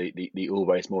on to the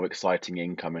always more exciting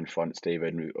income in front,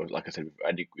 Stephen. Like I said,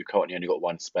 we've currently only got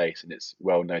one space, and it's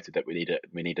well noted that we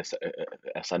need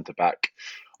a centre back.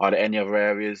 Are there any other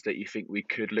areas that you think we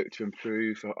could look to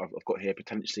improve? I've got here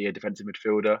potentially a defensive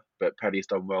midfielder, but Paddy's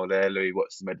done well there. Louis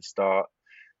Watson's made a start.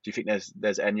 Do you think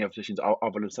there's any other positions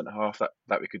other than centre half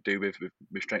that we could do with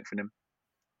strengthening?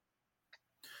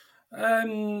 I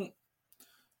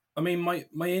mean, my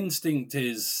instinct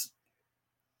is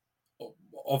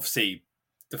obviously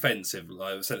defensive,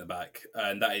 like centre back,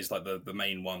 and that is like the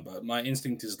main one. But my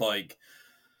instinct is like,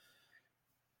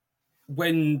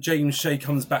 when James Shea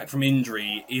comes back from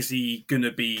injury, is he going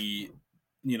to be,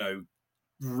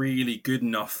 really good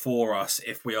enough for us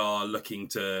if we are looking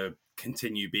to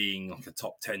continue being like a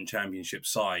top 10 Championship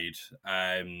side?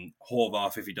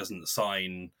 Horvath, if he doesn't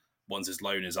sign once his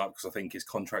loan is up, because I think his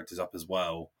contract is up as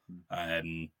well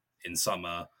in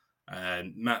summer.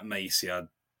 Matt Macey,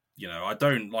 I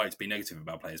don't like to be negative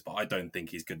about players, but I don't think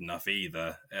he's good enough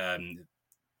either.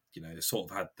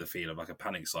 Sort of had the feel of like a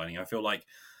panic signing. I feel like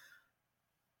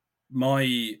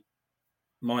my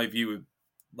view,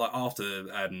 like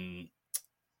after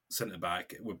centre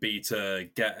back, would be to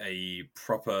get a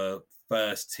proper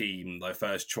first team, like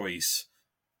first choice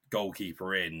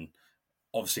goalkeeper in.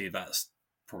 Obviously, that's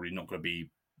probably not going to be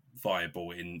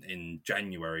viable in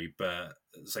January, but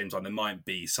at the same time, there might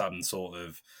be some sort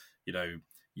of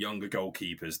younger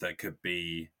goalkeepers that could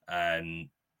be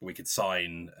we could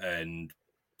sign and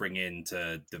bring in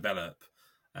to develop.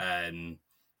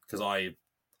 Because I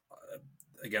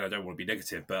don't want to be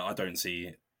negative, but I don't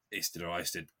see Isted or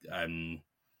Isted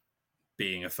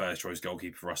being a first choice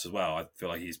goalkeeper for us as well. I feel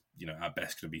like he's at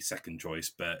best going to be second choice,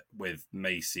 but with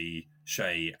Macey,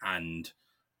 Shea, and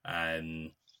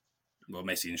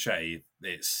Messi and Shea,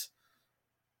 it's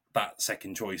that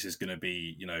second choice is going to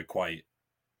be, quite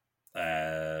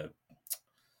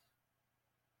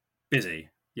busy.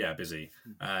 Yeah, busy.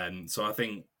 So I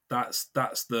think that's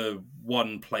the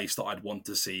one place that I'd want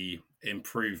to see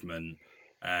improvement.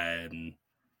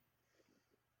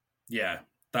 Yeah,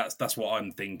 that's what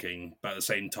I'm thinking. But at the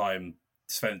same time,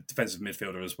 defensive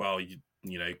midfielder as well. You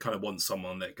kind of want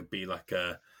someone that could be like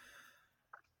a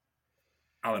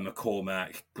Alan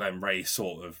McCormack, Glenn Ray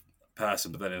sort of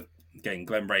person. But then again,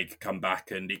 Glenn Ray could come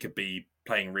back and he could be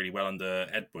playing really well under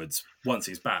Edwards once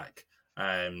he's back.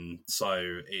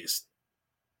 So it's,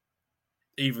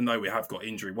 even though we have got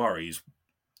injury worries,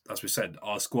 as we said,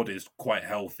 our squad is quite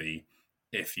healthy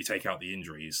if you take out the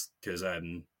injuries, because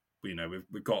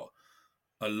we've got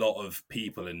a lot of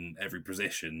people in every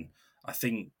position. I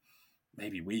think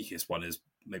maybe weakest one is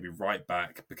maybe right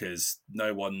back, because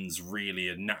no one's really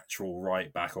a natural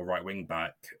right back or right wing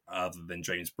back other than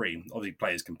James Breen. Obviously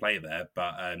players can play there,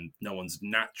 but no one's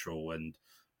natural, and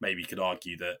maybe you could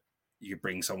argue that you could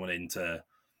bring someone in to,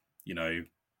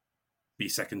 be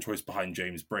second choice behind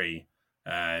James Bree.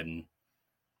 There's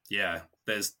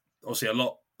obviously a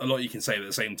lot you can say, but at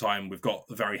the same time, we've got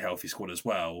a very healthy squad as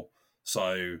well.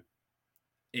 So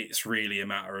it's really a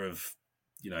matter of,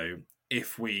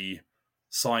 if we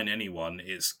sign anyone,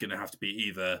 it's going to have to be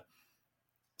either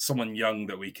someone young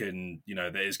that we can,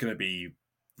 that is going to be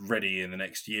ready in the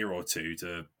next year or two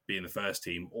to be in the first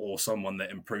team, or someone that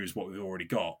improves what we've already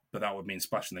got. But that would mean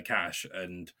splashing the cash.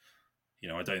 And,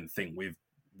 I don't think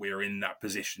we're in that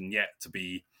position yet to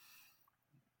be,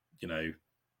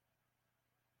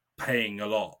 paying a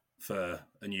lot for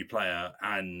a new player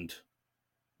and,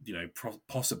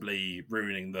 possibly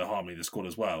ruining the harmony of the squad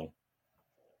as well.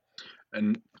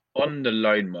 And on the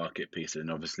loan market piece, and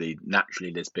obviously,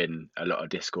 naturally, there's been a lot of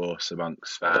discourse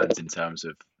amongst fans in terms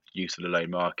of use of the loan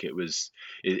market.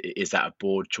 Is that a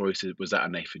board choice? Was that a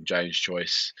Nathan Jones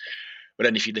choice? But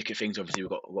then if you look at things, obviously, we've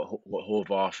got what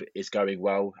Horvath is going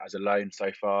well as a loan so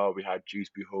far. We had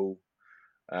Dewsbury Hall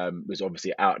was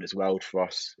obviously out of this world for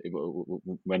us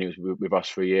when he was with us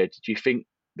for a year. Do you think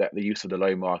that the use of the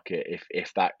loan market,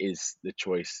 if that is the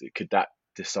choice, could that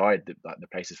decide the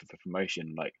places for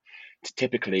promotion? Like,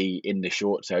 typically in the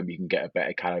short term, you can get a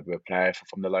better caliber of player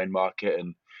from the loan market,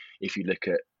 and if you look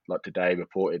at, like today,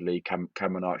 reportedly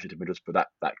Cameron Archer to Middlesbrough,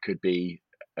 that could be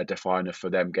a definer for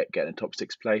them getting a top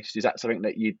 6 place. Is that something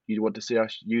that you'd want to see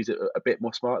us use it a bit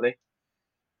more smartly?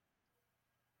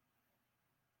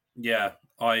 Yeah,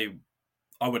 I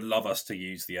would love us to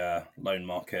use the loan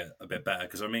market a bit better,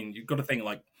 because you've got to think,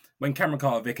 like, when Cameron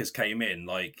Carter-Vickers came in,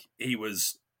 like, he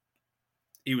was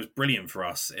brilliant for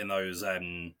us in those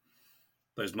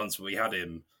months where we had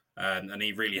him, and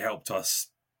he really helped us,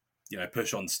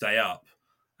 push on, stay up.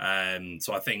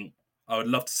 So I think I would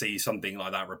love to see something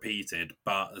like that repeated,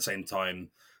 but at the same time,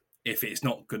 if it's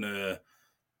not gonna,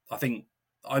 I think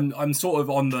I'm sort of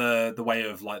on the way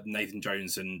of like Nathan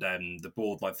Jones and the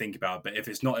board, like, think about it. But if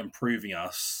it's not improving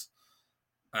us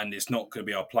and it's not going to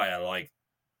be our player, like,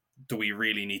 do we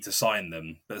really need to sign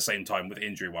them? But at the same time, with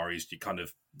injury worries, you kind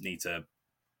of need to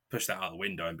push that out the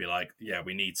window and be like, yeah,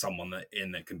 we need someone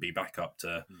that can be back up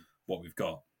to what we've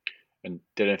got. And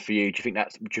Dylan, for you, do you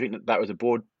think that was a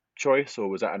board choice, or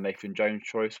was that a Nathan Jones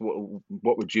choice?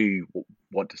 What would you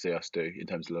want to see us do in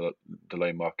terms of the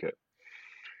loan market?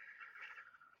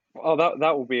 Well,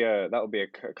 that will be a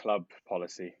club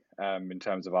policy in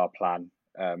terms of our plan,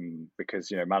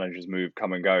 because managers move,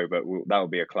 come and go, but that will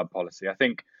be a club policy. I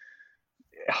think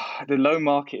the loan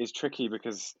market is tricky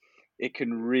because it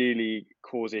can really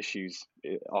cause issues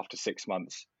after 6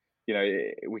 months.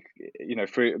 I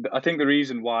think the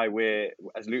reason why we're,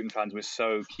 as Luton fans, we're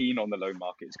so keen on the loan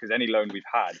market is because any loan we've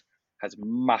had has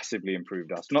massively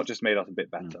improved us, not just made us a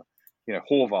bit better.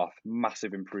 Horvath,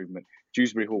 massive improvement.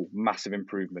 Dewsbury Hall, massive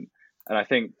improvement. And I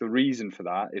think the reason for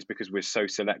that is because we're so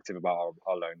selective about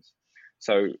our loans.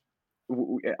 So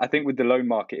I think with the loan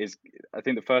market I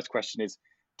think the first question is,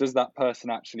 does that person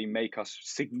actually make us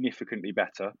significantly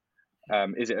better?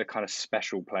 Is it a kind of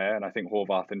special player? And I think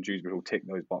Horvath and Dewsbury Hall tick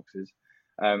those boxes.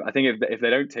 I think if they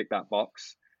don't tick that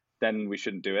box, then we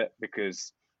shouldn't do it,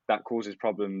 because that causes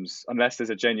problems. Unless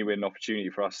there's a genuine opportunity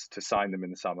for us to sign them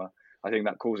in the summer, I think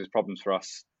that causes problems for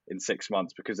us in 6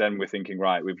 months, because then we're thinking,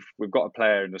 right, we've got a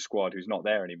player in the squad who's not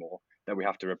there anymore that we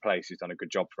have to replace, who's done a good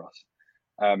job for us.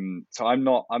 So I'm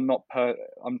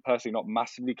personally not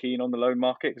massively keen on the loan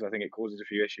market, because I think it causes a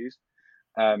few issues.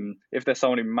 If there's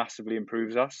someone who massively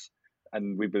improves us,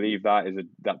 and we believe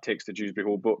that ticks the Dewsbury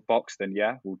Hall box, then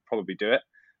yeah, we'll probably do it.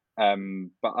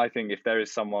 But I think if there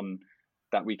is someone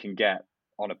that we can get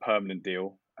on a permanent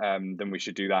deal, then we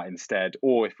should do that instead.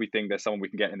 Or if we think there's someone we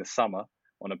can get in the summer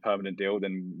on a permanent deal,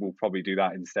 then we'll probably do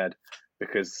that instead,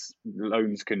 because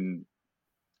loans can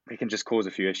just cause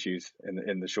a few issues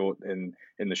in the short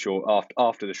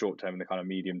after the short term and the kind of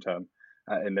medium term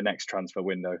in the next transfer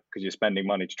window, because you're spending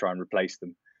money to try and replace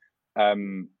them,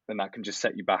 and that can just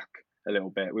set you back a little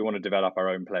bit. We want to develop our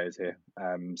own players here,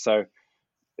 so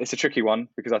it's a tricky one,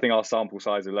 because I think our sample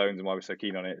size of loans and why we're so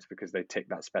keen on it is because they tick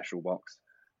that special box.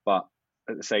 But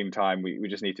at the same time, we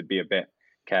just need to be a bit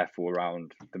careful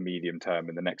around the medium term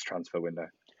in the next transfer window.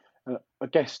 I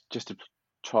guess just to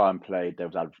try and play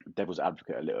devil's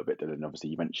advocate a little bit, Dylan,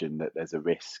 obviously you mentioned that there's a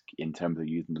risk in terms of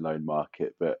using the loan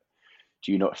market, but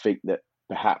do you not think that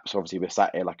perhaps, obviously we're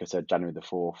sat here, like I said, January the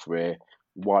 4th, we're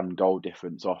one goal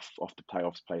difference off the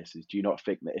playoffs places. Do you not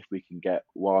think that if we can get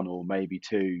one or maybe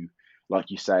two, like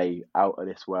you say, out of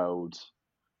this world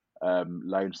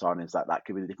loan signings, that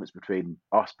could be the difference between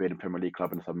us being a Premier League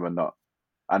club and some and not?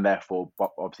 And therefore,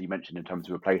 obviously you mentioned in terms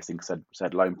of replacing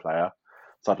said loan player,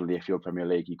 suddenly if you're Premier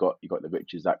League, you got the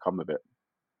riches that come with it.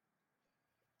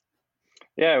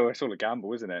 Yeah, well, it's all a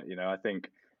gamble, isn't it? I think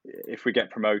if we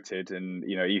get promoted and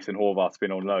Ethan Horvath's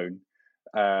been on loan,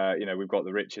 we've got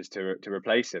the riches to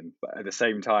replace him. But at the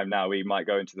same time, now we might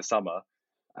go into the summer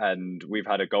and we've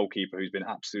had a goalkeeper who's been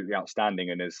absolutely outstanding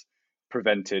and has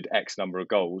prevented X number of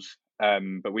goals.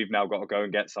 But we've now got to go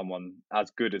and get someone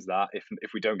as good as that,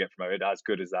 if we don't get promoted, as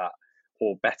good as that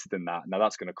or better than that. Now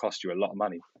that's going to cost you a lot of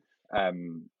money.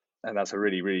 And that's a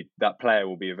really, that player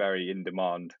will be a very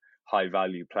in-demand,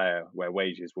 high-value player where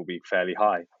wages will be fairly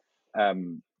high.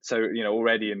 So,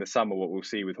 already in the summer, what we'll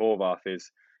see with Horvath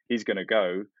is he's going to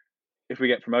go. If we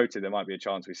get promoted, there might be a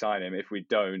chance we sign him. If we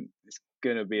don't, it's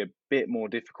going to be a bit more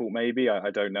difficult, maybe. I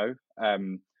don't know.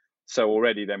 So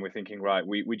already then we're thinking, right,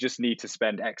 we just need to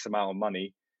spend X amount of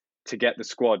money to get the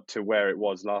squad to where it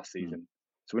was last season.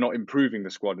 So we're not improving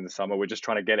the squad in the summer. We're just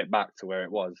trying to get it back to where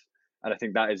it was. And I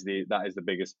think that is the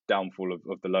biggest downfall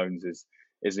of the loans is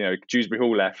Dewsbury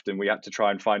Hall left and we had to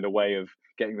try and find a way of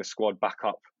getting the squad back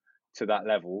up to that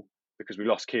level because we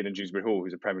lost Kieran Dewsbury Hall,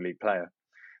 who's a Premier League player.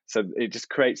 So it just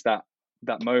creates that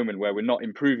moment where we're not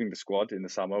improving the squad in the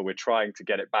summer. We're trying to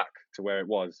get it back to where it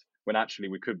was when actually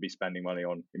we could be spending money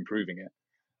on improving it.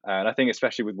 And I think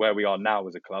especially with where we are now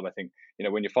as a club, I think,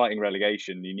 when you're fighting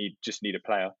relegation, you just need a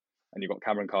player, and you've got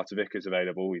Cameron Carter-Vickers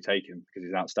available. We take him because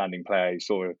he's an outstanding player. You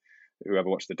saw whoever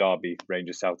watched the derby,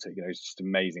 Rangers Celtic, he's just an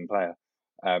amazing player.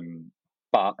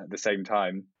 But at the same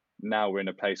time, now we're in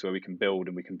a place where we can build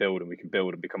and we can build and we can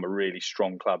build and become a really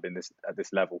strong club at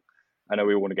this level. I know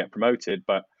we all want to get promoted,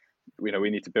 but we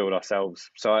need to build ourselves.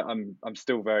 So I'm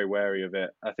still very wary of it.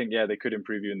 I think they could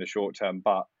improve you in the short term,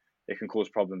 but it can cause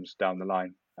problems down the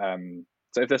line.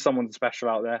 So if there's someone special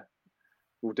out there,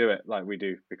 we'll do it like we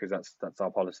do because that's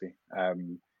our policy.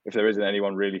 If there isn't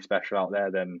anyone really special out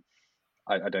there, then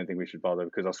I don't think we should bother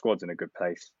because our squad's in a good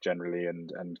place generally,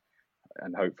 and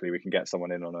hopefully we can get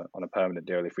someone in on a permanent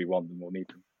deal if we want them or need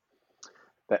them.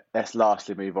 Let's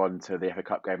lastly move on to the FA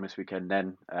Cup game this weekend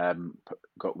then.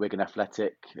 Got Wigan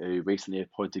Athletic, who recently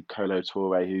appointed Kolo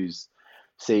Touré, who's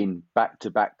seen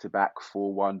back-to-back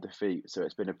 4-1 defeat. So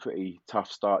it's been a pretty tough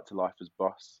start to life as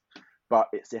boss. But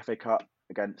it's the FA Cup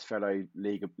against fellow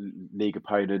league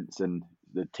opponents and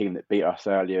the team that beat us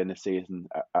earlier in the season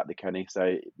at the Kenny.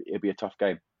 So it'll be a tough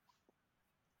game.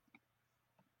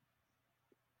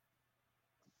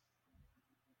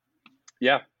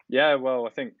 Yeah. Well, I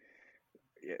think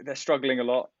they're struggling a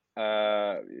lot.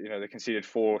 They conceded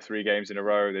 4 or 3 games in a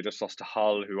row. They just lost to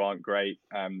Hull, who aren't great.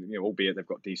 Albeit they've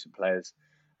got decent players.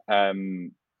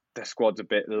 Their squad's a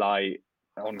bit light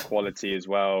on quality as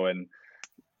well. And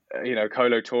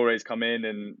Kolo Touré's come in,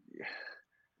 and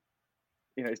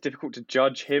it's difficult to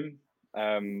judge him.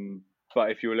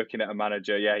 But if you were looking at a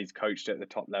manager, he's coached at the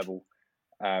top level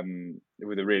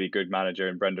with a really good manager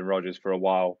in Brendan Rodgers for a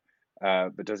while.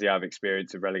 But does he have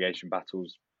experience of relegation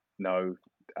battles? No.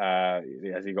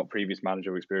 Has he got previous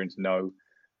managerial experience? No.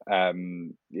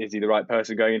 Is he the right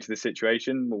person going into this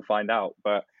situation? We'll find out.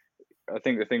 But I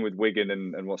think the thing with Wigan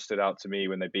and what stood out to me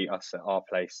when they beat us at our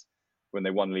place, when they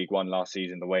won League One last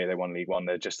season, the way they won League One,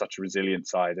 they're just such a resilient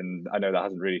side. And I know that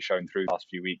hasn't really shown through the last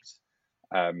few weeks.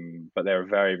 But they're a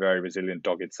very, very resilient,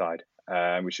 dogged side.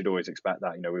 And we should always expect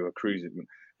that. We were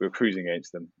cruising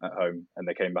against them at home, and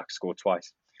they came back and scored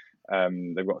twice.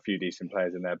 They've got a few decent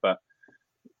players in there, but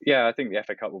I think the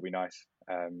FA Cup will be nice.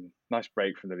 Nice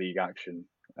break from the league action.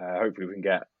 Hopefully we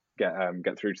can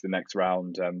get through to the next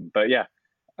round. And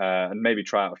maybe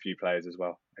try out a few players as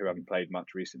well who haven't played much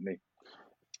recently.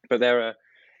 But they're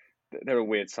a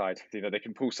weird side. They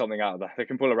can pull something they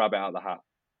can pull a rabbit out of the hat.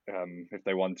 if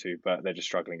they want to, but they're just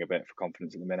struggling a bit for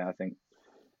confidence at the minute, I think.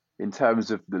 In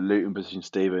terms of the Luton position,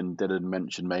 Stephen, Dylan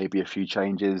mentioned maybe a few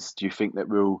changes. Do you think that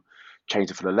we'll change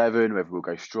the full 11, whether we'll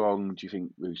go strong? Do you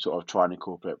think we'll sort of try and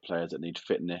incorporate players that need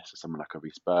fitness, someone like a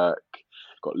Reece Burke?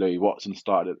 Got Louis Watson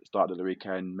started at the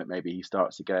weekend, maybe he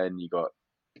starts again. You got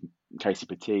Casey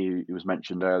Petit, who was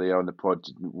mentioned earlier on the pod.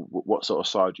 What sort of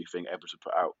side do you think Edwards would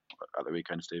put out at the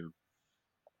weekend, Stephen?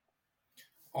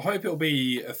 I hope it'll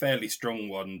be a fairly strong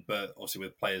one, but obviously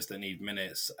with players that need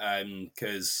minutes,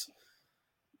 because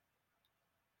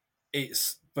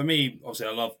it's, for me, obviously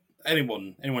I love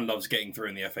anyone loves getting through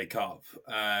in the FA Cup,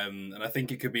 and I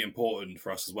think it could be important for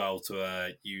us as well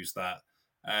to use that,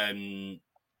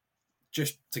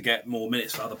 just to get more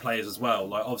minutes for other players as well.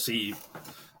 Like obviously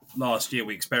last year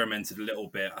we experimented a little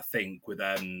bit, I think, with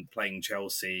playing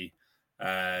Chelsea,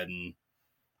 and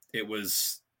it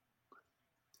was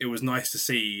nice to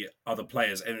see other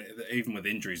players, and even with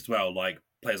injuries as well, like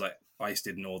players like Ice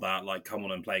did and all that, like come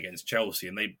on and play against Chelsea,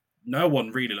 and no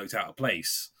one really looked out of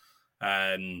place,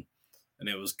 and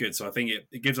it was good. So I think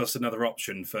it gives us another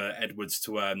option for Edwards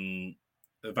to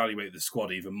evaluate the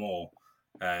squad even more,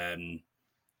 and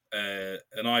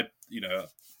I,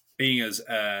 being as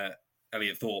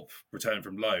Elliot Thorpe returned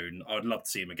from loan, I would love to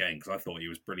see him again because I thought he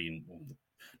was brilliant.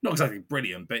 Not exactly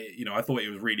brilliant, but I thought he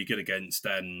was really good against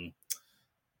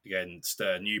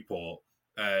Newport,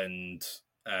 and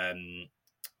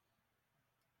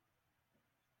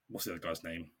what's the other guy's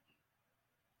name?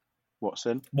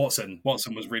 Watson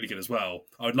was really good as well.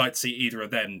 I would like to see either of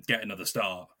them get another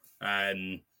start,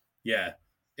 and I'd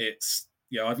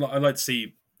like to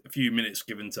see a few minutes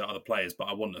given to other players, but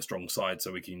I want a strong side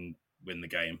so we can win the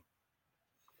game.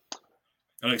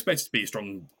 And I expect it to be a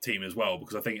strong team as well,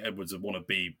 because I think Edwards would want to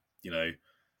be,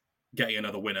 getting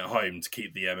another win at home to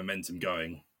keep the momentum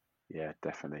going. Yeah,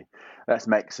 definitely. Let's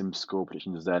make some score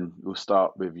predictions then. We'll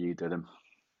start with you, Dylan.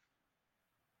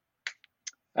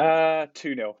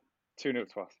 2-0.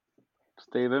 2-0 to us.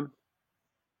 Stephen?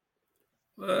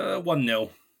 1-0.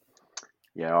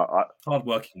 Yeah,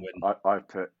 hard-working win. I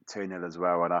put 2-0 as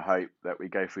well, and I hope that we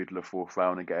go through to the fourth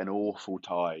round and get an awful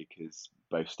tie, because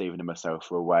both Stephen and myself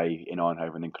were away in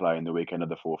Eindhoven and Cologne the weekend of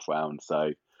the fourth round.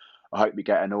 So I hope we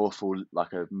get an awful,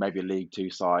 maybe a League Two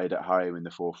side at home in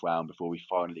the fourth round before we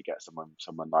finally get someone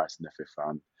nice in the fifth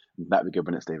round. That'd be good,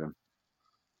 wouldn't it, Stephen?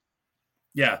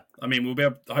 Yeah, I mean, we'll be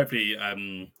able to, hopefully,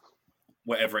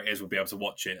 whatever it is, we'll be able to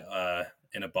watch it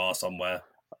in a bar somewhere.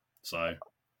 So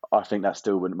I think that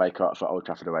still wouldn't make up for Old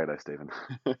Trafford away, though, Stephen.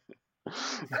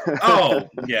 Oh,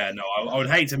 yeah, no, I would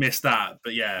hate to miss that.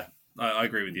 But yeah, I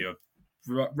agree with you.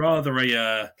 Rather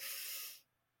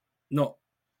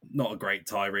not a great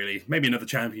tie, really. Maybe another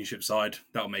championship side.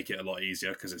 That'll make it a lot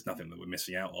easier because it's nothing that we're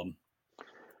missing out on.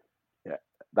 Yeah,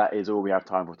 that is all we have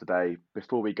time for today.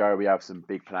 Before we go, we have some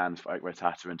big plans for Oak Road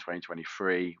Hatter in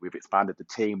 2023. We've expanded the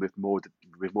team with more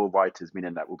writers,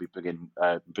 meaning that we'll be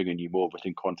bringing you more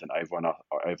written content over on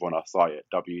our site at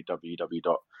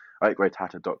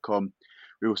www.oakroadhatter.com.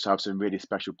 We also have some really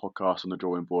special podcasts on the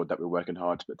drawing board that we're working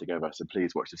hard to put together, so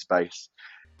please watch the space.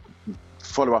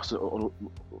 Follow us on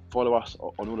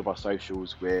all of our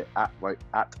socials. We're at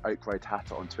Oak Road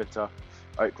Hatter on Twitter,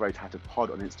 Oak Road Hatter Pod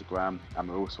on Instagram, and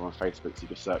we're also on Facebook, so you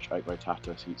can search Oak Road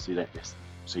Hatter so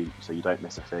you don't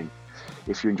miss a thing.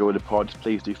 If you enjoy the pod,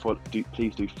 please do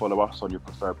follow us on your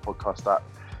preferred podcast app.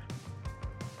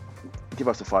 Give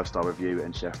us a 5-star review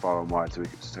and share far and wide so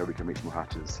we can reach more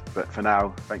Hatters. But for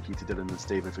now, thank you to Dylan and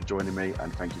Stephen for joining me,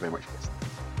 and thank you very much for listening.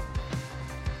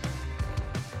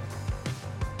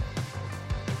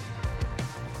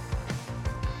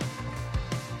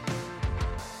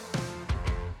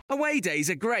 Away days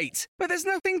are great, but there's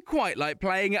nothing quite like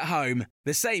playing at home.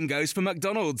 The same goes for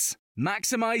McDonald's.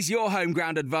 Maximise your home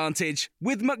ground advantage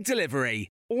with McDelivery.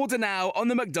 Order now on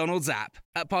the McDonald's app.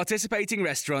 At participating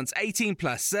restaurants, 18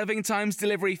 plus, serving times,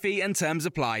 delivery fee and terms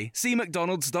apply. See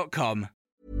mcdonalds.com.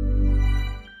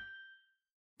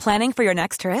 Planning for your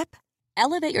next trip?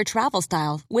 Elevate your travel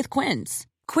style with Quince.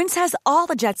 Quince has all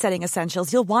the jet-setting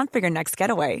essentials you'll want for your next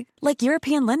getaway, like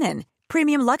European linen,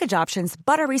 premium luggage options,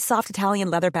 buttery soft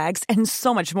Italian leather bags, and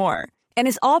so much more. And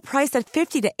is all priced at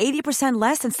 50 to 80%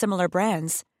 less than similar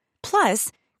brands.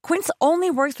 Plus, Quince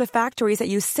only works with factories that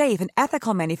use safe and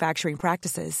ethical manufacturing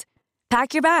practices.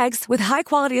 Pack your bags with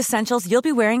high-quality essentials you'll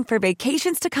be wearing for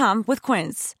vacations to come with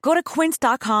Quince. Go to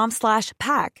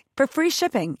quince.com/pack for free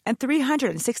shipping and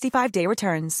 365-day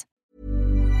returns.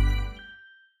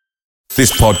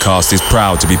 This podcast is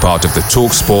proud to be part of the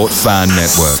TalkSport Fan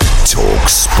Network.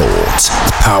 TalkSport.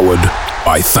 Powered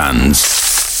by fans.